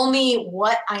tell me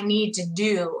what I need to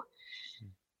do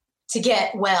to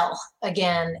get well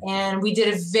again. And we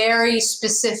did a very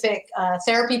specific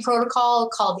therapy protocol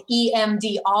called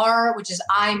EMDR, which is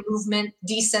eye movement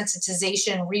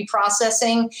desensitization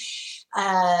reprocessing.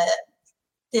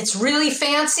 It's really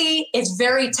fancy. It's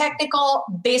very technical.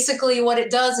 Basically what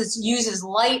it does is uses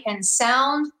light and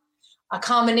sound, a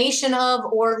combination of,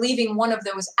 or leaving one of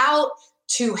those out,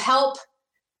 to help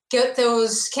get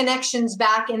those connections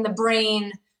back in the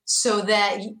brain so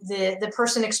that the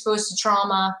person exposed to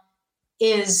trauma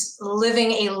is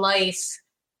living a life,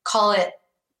 call it,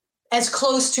 as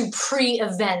close to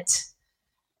pre-event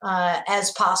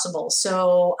as possible.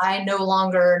 So I no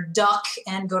longer duck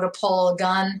and go to pull a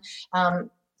gun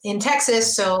in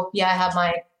Texas. So yeah, I have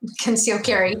my concealed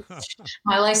carry,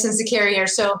 my license to carry here.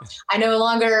 So I no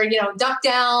longer, duck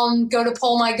down, go to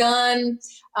pull my gun,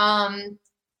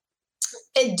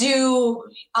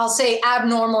 I'll say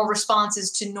abnormal responses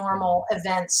to normal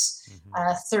events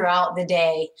throughout the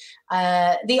day.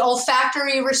 The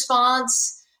olfactory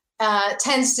response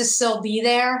tends to still be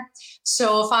there.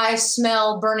 So if I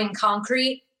smell burning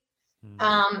concrete,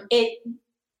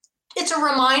 it's a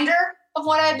reminder of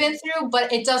what I've been through,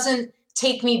 but it doesn't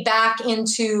take me back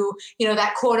into,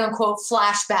 that quote unquote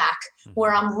flashback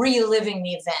where I'm reliving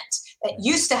the event. That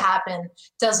used to happen,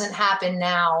 doesn't happen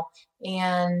now.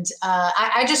 And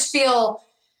I just feel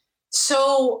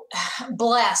so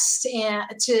blessed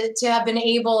to have been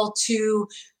able to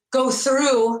go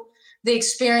through the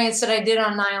experience that I did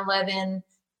on 9/11,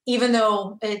 even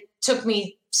though it took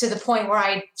me to the point where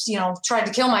I, tried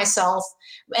to kill myself,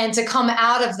 and to come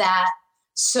out of that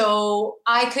so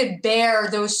I could bear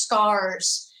those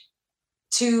scars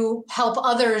to help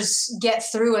others get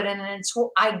through it. And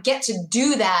I get to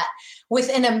do that with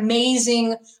an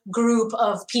amazing group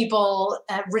of people,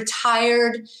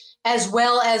 retired, as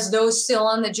well as those still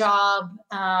on the job,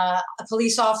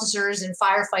 police officers and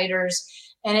firefighters.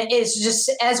 And it's just,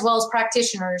 as well as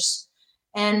practitioners.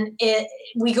 And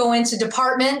we go into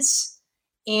departments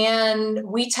and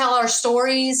we tell our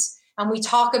stories and we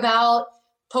talk about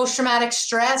post-traumatic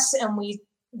stress, and we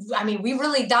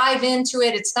really dive into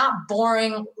it. It's not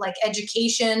boring like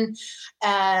education,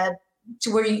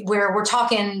 to where we're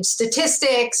talking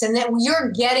statistics, and that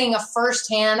you're getting a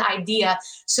firsthand idea,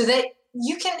 so that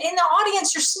you can, in the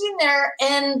audience, you're sitting there,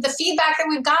 and the feedback that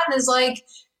we've gotten is like,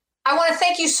 "I want to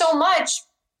thank you so much.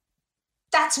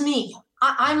 That's me.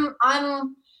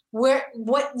 I'm where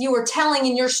what you were telling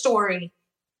in your story.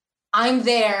 I'm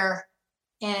there,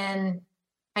 and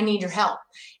I need your help."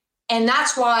 And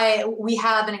that's why we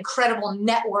have an incredible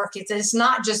network. It's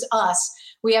not just us.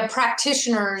 We have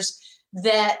practitioners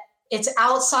that it's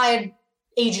outside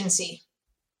agency,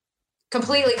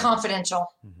 completely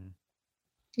confidential.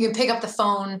 You can pick up the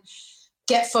phone,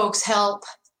 get folks help.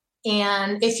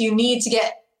 And if you need to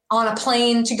get on a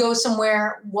plane to go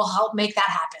somewhere, we'll help make that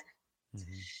happen.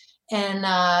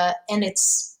 And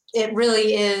it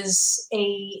really is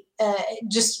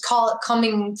just call it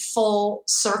coming full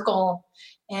circle.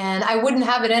 And I wouldn't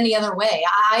have it any other way.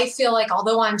 I feel like,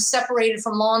 although I'm separated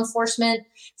from law enforcement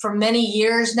for many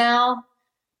years now,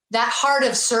 that heart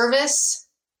of service,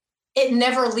 it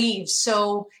never leaves.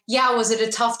 So yeah, was it a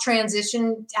tough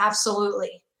transition?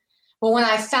 Absolutely. But when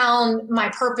I found my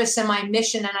purpose and my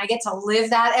mission, and I get to live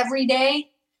that every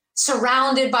day,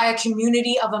 surrounded by a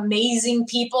community of amazing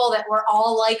people that were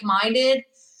all like-minded,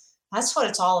 that's what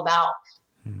it's all about.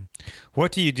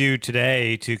 What do you do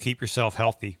today to keep yourself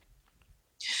healthy?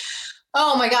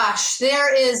 Oh my gosh,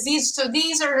 there is these. So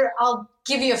these are, I'll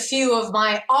give you a few of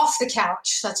my off the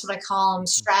couch, that's what I call them,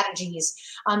 strategies.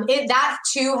 That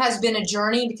too has been a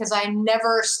journey because I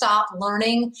never stop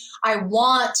learning. I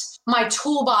want my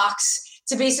toolbox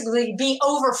to basically be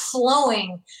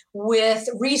overflowing with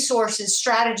resources,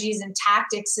 strategies, and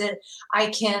tactics that I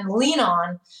can lean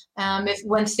on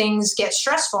when things get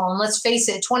stressful. And let's face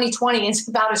it, 2020 is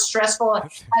about as stressful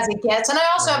as it gets. And I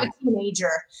also have a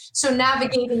teenager, so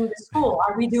navigating the school.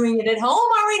 Are we doing it at home?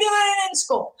 Are we doing it in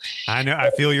school? I know.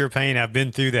 I feel your pain. I've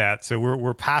been through that. So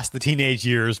we're past the teenage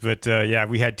years, but yeah,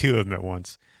 we had two of them at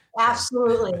once.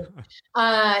 Absolutely.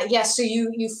 Yes. So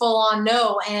you full on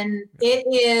know. And it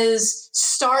is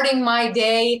starting my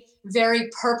day very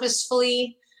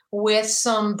purposefully with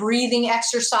some breathing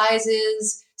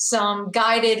exercises, some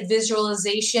guided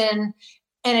visualization.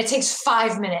 And it takes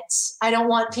 5 minutes. I don't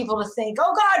want people to think,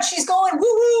 oh God, she's going woo-woo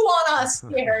on us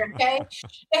here. Okay.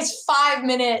 It's 5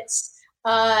 minutes.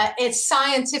 It's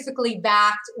scientifically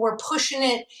backed. We're pushing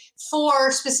it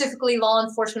for specifically law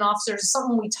enforcement officers. It's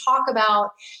something we talk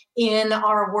about in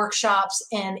our workshops,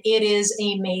 and it is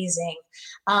amazing.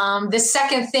 The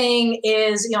second thing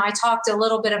is, I talked a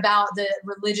little bit about the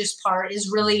religious part,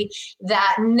 is really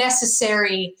that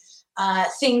necessary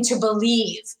thing to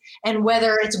believe. And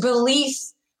whether it's belief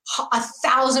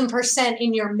 1,000%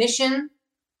 in your mission,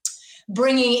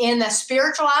 bringing in the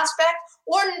spiritual aspect,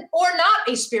 or not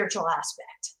a spiritual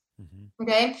aspect. Mm-hmm.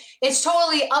 Okay. It's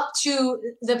totally up to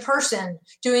the person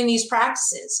doing these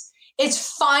practices.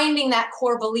 It's finding that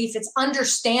core belief. It's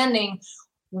understanding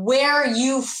where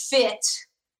you fit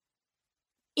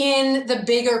in the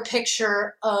bigger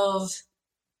picture of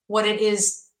what it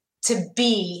is to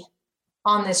be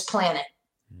on this planet.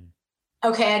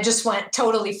 Okay, I just went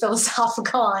totally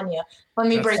philosophical on you. Let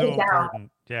me break it down.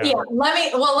 Yeah.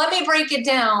 Let me break it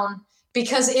down,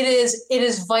 because it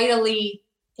is vitally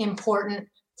important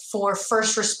for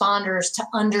first responders to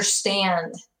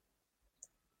understand.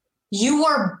 You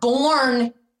were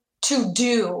born to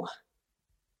do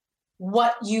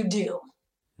what you do.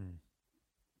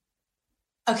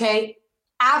 Okay,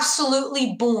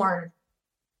 absolutely born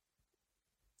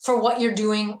for what you're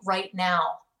doing right now.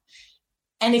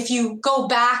 And if you go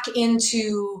back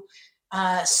into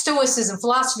Stoicism,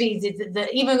 philosophy,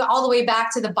 even all the way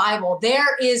back to the Bible,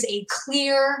 there is a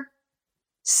clear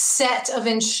set of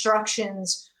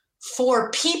instructions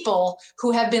for people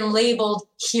who have been labeled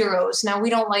heroes. Now, we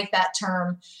don't like that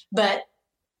term, but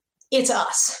it's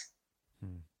us.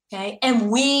 Okay.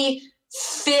 And we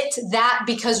fit that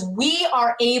because we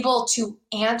are able to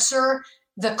answer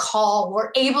the call.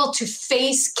 We're able to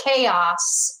face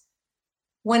chaos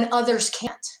when others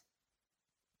can't.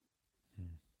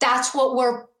 That's what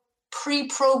we're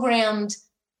pre-programmed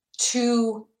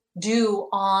to do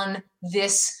on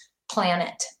this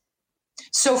planet.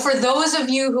 So for those of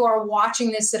you who are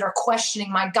watching this that are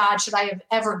questioning, my God, should I have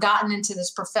ever gotten into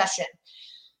this profession?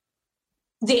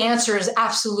 The answer is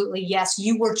absolutely yes.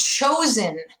 You were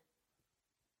chosen.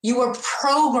 You were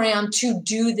programmed to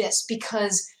do this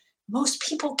because most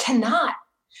people cannot.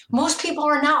 Most people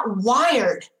are not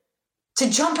wired to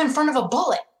jump in front of a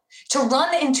bullet, to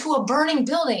run into a burning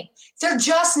building. They're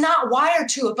just not wired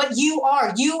to it, but you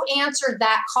are. You answered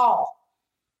that call.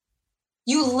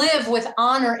 You live with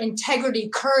honor, integrity,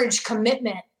 courage,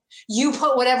 commitment. You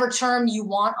put whatever term you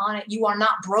want on it. You are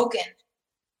not broken.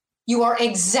 You are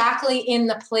exactly in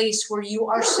the place where you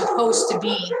are supposed to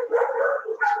be.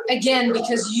 Again,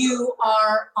 because you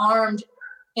are armed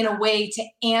in a way to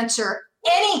answer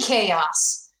any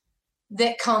chaos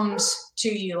that comes to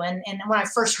you. And when I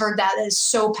first heard that, it is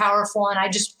so powerful. And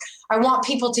I want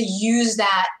people to use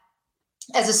that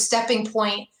as a stepping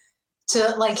point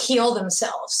to heal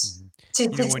themselves, to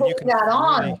take that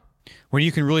on. When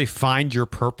you can really find your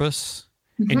purpose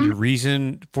and your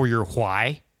reason for your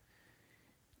why,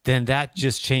 then that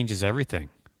just changes everything.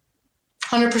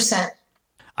 100%.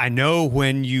 I know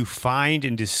when you find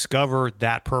and discover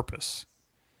that purpose,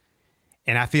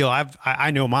 and I feel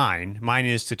I know mine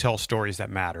is to tell stories that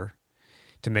matter,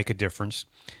 to make a difference.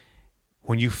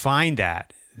 When you find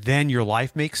that, then your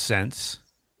life makes sense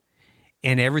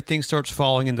and everything starts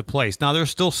falling into place. Now, there's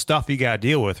still stuff you got to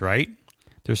deal with, right?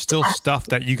 There's still stuff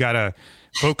that you got to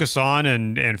focus on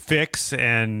and fix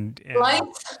and life.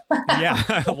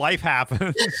 Yeah, life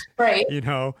happens. Right.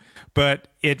 But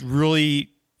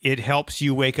it helps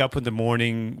you wake up in the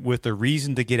morning with a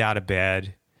reason to get out of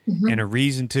bed and a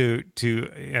reason to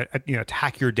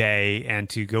attack your day and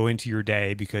to go into your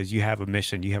day because you have a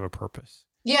mission, you have a purpose.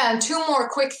 Yeah, and two more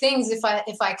quick things, if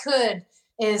I could,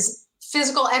 is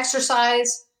physical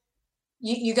exercise.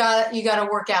 You got to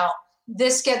work out.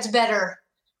 This gets better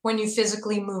when you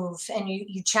physically move and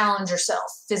you challenge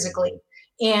yourself physically.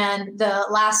 And the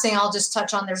last thing I'll just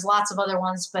touch on, there's lots of other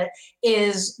ones, but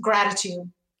is gratitude.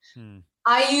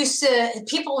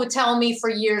 People would tell me for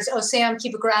years, oh, Sam,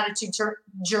 keep a gratitude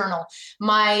journal.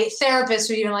 My therapist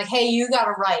would even like, hey, you got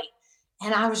to write.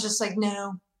 And I was just like,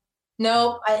 no.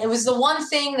 It was the one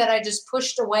thing that I just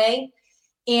pushed away.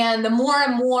 And the more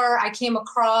and more I came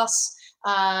across,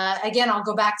 again, I'll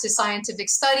go back to scientific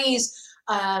studies,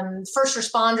 first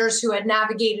responders who had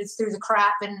navigated through the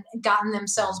crap and gotten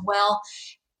themselves well.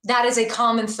 That is a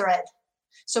common thread.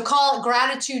 So call it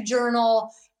gratitude journal,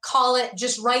 call it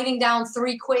just writing down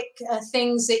 3 quick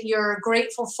things that you're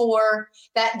grateful for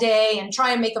that day and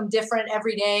try and make them different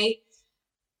every day.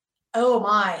 Oh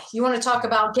my, you want to talk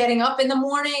about getting up in the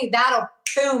morning? That'll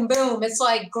boom, boom. It's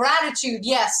like gratitude.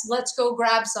 Yes, let's go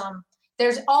grab some.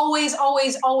 There's always,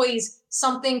 always, always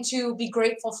something to be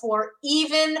grateful for,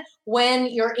 even when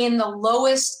you're in the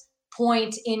lowest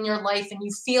point in your life and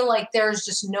you feel like there's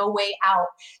just no way out.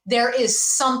 There is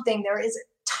something, there is a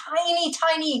tiny,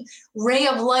 tiny ray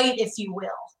of light, if you will.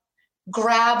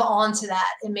 Grab onto that.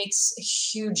 It makes a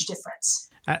huge difference.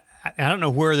 I don't know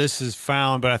where this is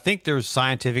found, but I think there's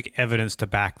scientific evidence to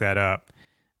back that up.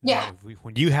 Yeah.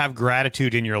 When you have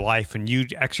gratitude in your life and you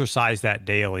exercise that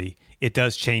daily, it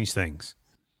does change things.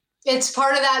 It's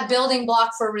part of that building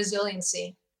block for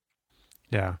resiliency.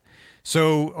 Yeah.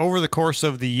 So over the course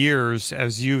of the years,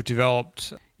 as you've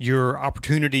developed your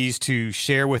opportunities to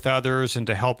share with others and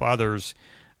to help others,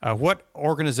 what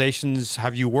organizations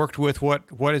have you worked with?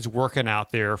 What is working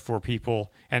out there for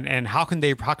people, and how can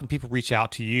people reach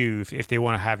out to you if they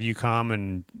want to have you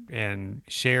come and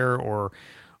share or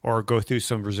go through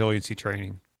some resiliency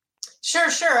training? Sure,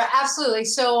 absolutely.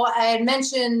 So I had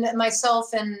mentioned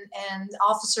myself and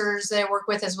officers that I work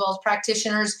with, as well as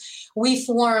practitioners. We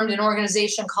formed an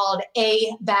organization called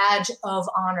A Badge of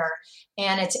Honor,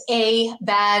 and it's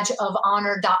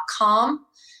abadgeofhonor.com.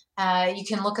 You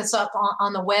can look us up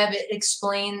on the web. It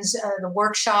explains the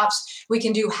workshops. We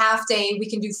can do half day. We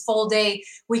can do full day.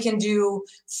 We can do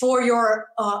for your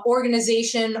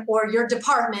organization or your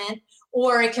department,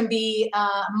 or it can be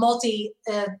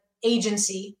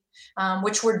multi-agency,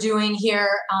 which we're doing here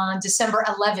on December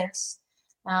 11th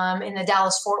in the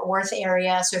Dallas-Fort Worth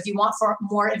area. So if you want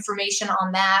more information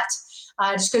on that,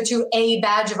 just go to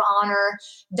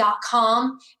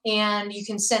abadgeofhonor.com and you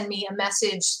can send me a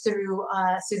message through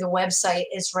the website.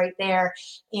 It's right there.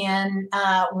 And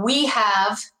we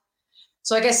have,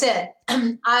 so like I said,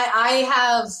 I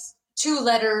have 2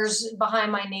 letters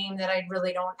behind my name that I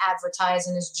really don't advertise,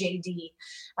 and is JD.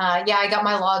 Yeah, I got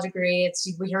my law degree.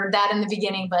 We heard that in the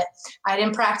beginning, but I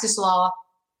didn't practice law.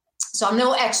 So I'm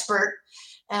no expert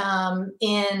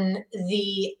in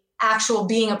the actual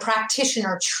being a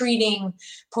practitioner treating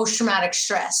post-traumatic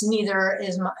stress. Neither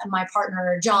is my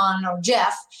partner, John or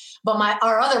Jeff, but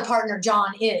our other partner,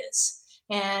 John, is.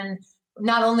 And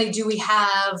not only do we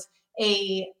have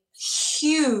a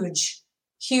huge,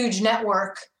 huge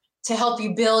network to help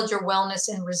you build your wellness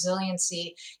and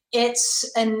resiliency, it's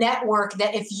a network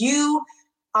that if you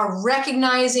are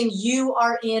recognizing you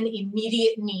are in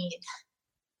immediate need,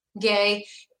 okay,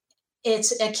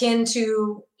 it's akin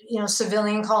to,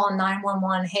 civilian calling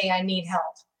 911, hey, I need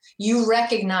help. You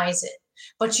recognize it,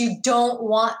 but you don't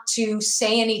want to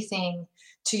say anything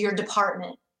to your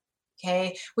department,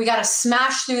 okay? We got to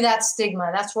smash through that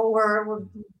stigma. That's what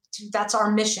that's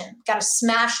our mission. Got to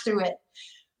smash through it.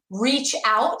 Reach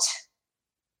out.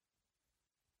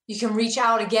 You can reach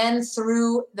out again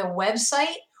through the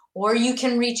website, or you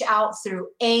can reach out through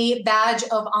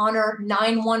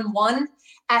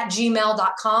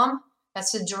abadgeofhonor911@gmail.com.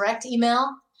 That's a direct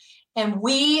email. And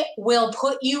we will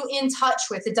put you in touch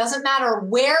with, it doesn't matter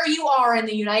where you are in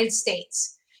the United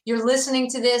States. You're listening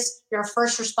to this, you're a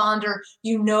first responder,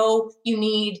 you know you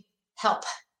need help.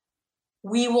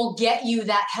 We will get you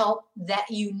that help that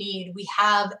you need. We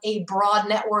have a broad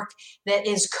network that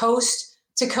is coast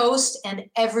to coast and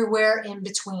everywhere in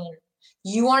between.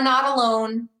 You are not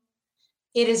alone.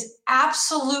 It is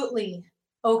absolutely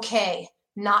okay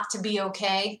not to be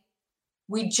okay.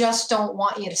 We just don't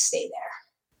want you to stay there.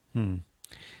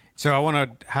 So I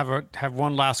want to have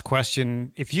one last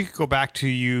question. If you could go back to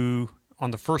you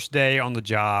on the first day on the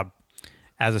job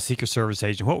as a Secret Service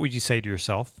agent, what would you say to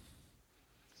yourself?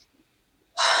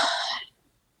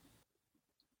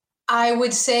 I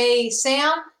would say,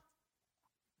 Sam,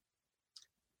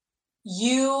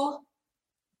 you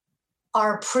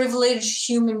are a privileged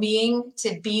human being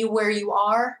to be where you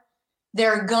are.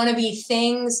 There are going to be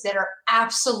things that are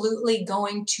absolutely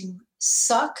going to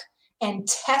suck and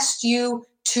test you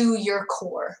to your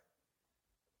core.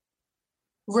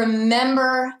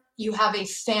 Remember, you have a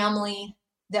family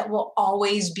that will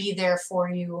always be there for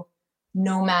you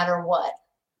no matter what.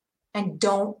 And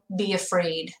don't be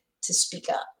afraid to speak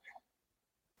up.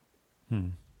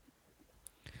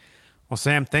 Well,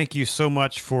 Sam, thank you so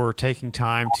much for taking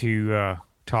time to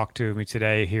talk to me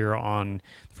today here on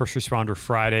First Responder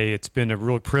Friday. It's been a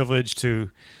real privilege to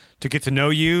get to know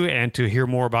you and to hear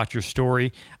more about your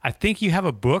story. I think you have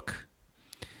a book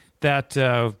that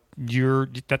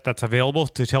that's available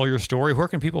to tell your story. Where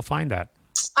can people find that?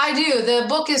 I do. The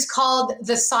book is called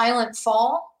The Silent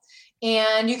Fall,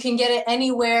 and you can get it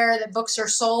anywhere that books are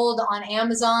sold, on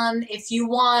Amazon. If you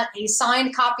want a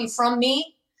signed copy from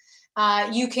me,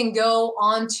 you can go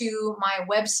onto my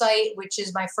website, which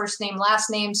is my first name, last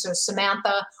name, so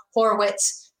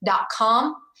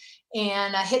SamanthaHorwitz.com,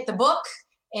 and hit the book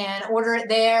and order it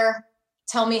there.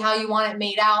 Tell me how you want it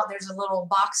made out. There's a little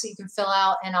box that you can fill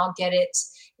out, and I'll get it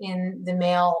in the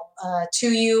mail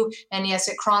to you. And yes,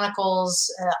 it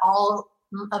chronicles all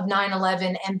of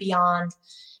 9/11 and beyond.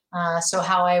 So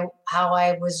how I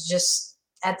was just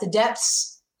at the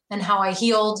depths and how I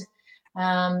healed.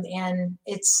 And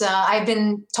it's I've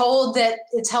been told that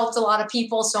it's helped a lot of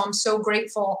people, so I'm so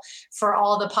grateful for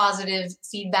all the positive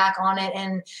feedback on it.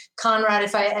 And Conrad,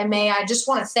 if I may, I just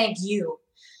want to thank you.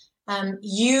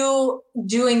 You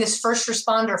doing this First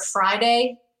Responder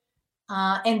Friday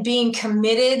and being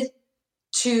committed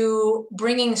to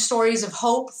bringing stories of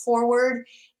hope forward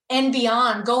and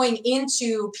beyond, going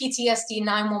into PTSD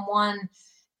 911,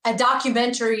 a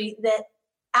documentary that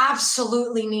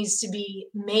absolutely needs to be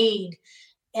made.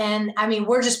 And I mean,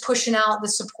 we're just pushing out the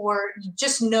support. You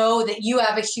just know that you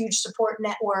have a huge support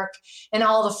network and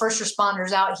all the first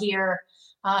responders out here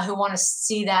who want to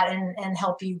see that and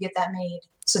help you get that made.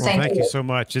 So thank you so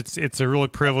much. It's a real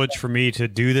privilege for me to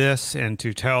do this and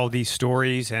to tell these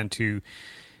stories and to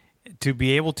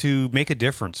be able to make a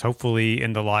difference, hopefully,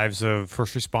 in the lives of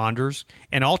first responders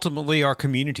and ultimately our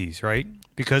communities, right?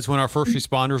 Because when our first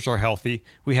responders are healthy,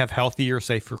 we have healthier,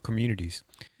 safer communities.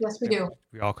 Yes, we do.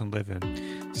 We all can live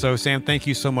in. So, Sam, thank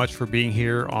you so much for being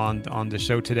here on the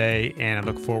show today, and I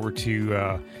look forward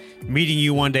to meeting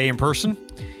you one day in person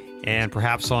and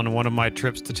perhaps on one of my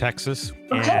trips to Texas.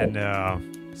 Okay.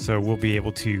 And so we'll be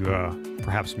able to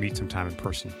perhaps meet sometime in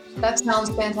person. That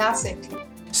sounds fantastic.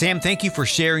 Sam, thank you for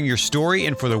sharing your story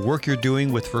and for the work you're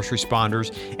doing with first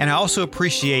responders. And I also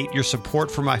appreciate your support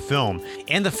for my film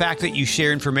and the fact that you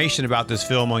share information about this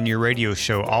film on your radio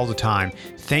show all the time.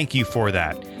 Thank you for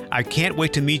that. I can't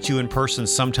wait to meet you in person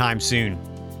sometime soon.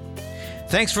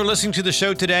 Thanks for listening to the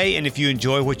show today. And if you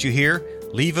enjoy what you hear,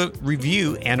 leave a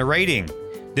review and a rating.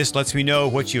 This lets me know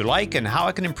what you like and how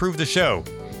I can improve the show.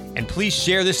 And please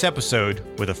share this episode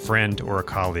with a friend or a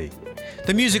colleague.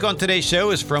 The music on today's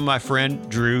show is from my friend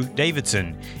Drew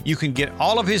Davidson. You can get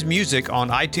all of his music on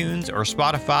iTunes or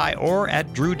Spotify or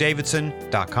at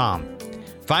drewdavidson.com.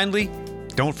 Finally,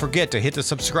 don't forget to hit the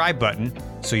subscribe button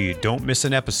so you don't miss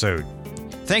an episode.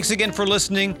 Thanks again for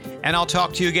listening, and I'll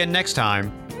talk to you again next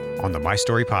time on the My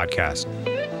Story Podcast.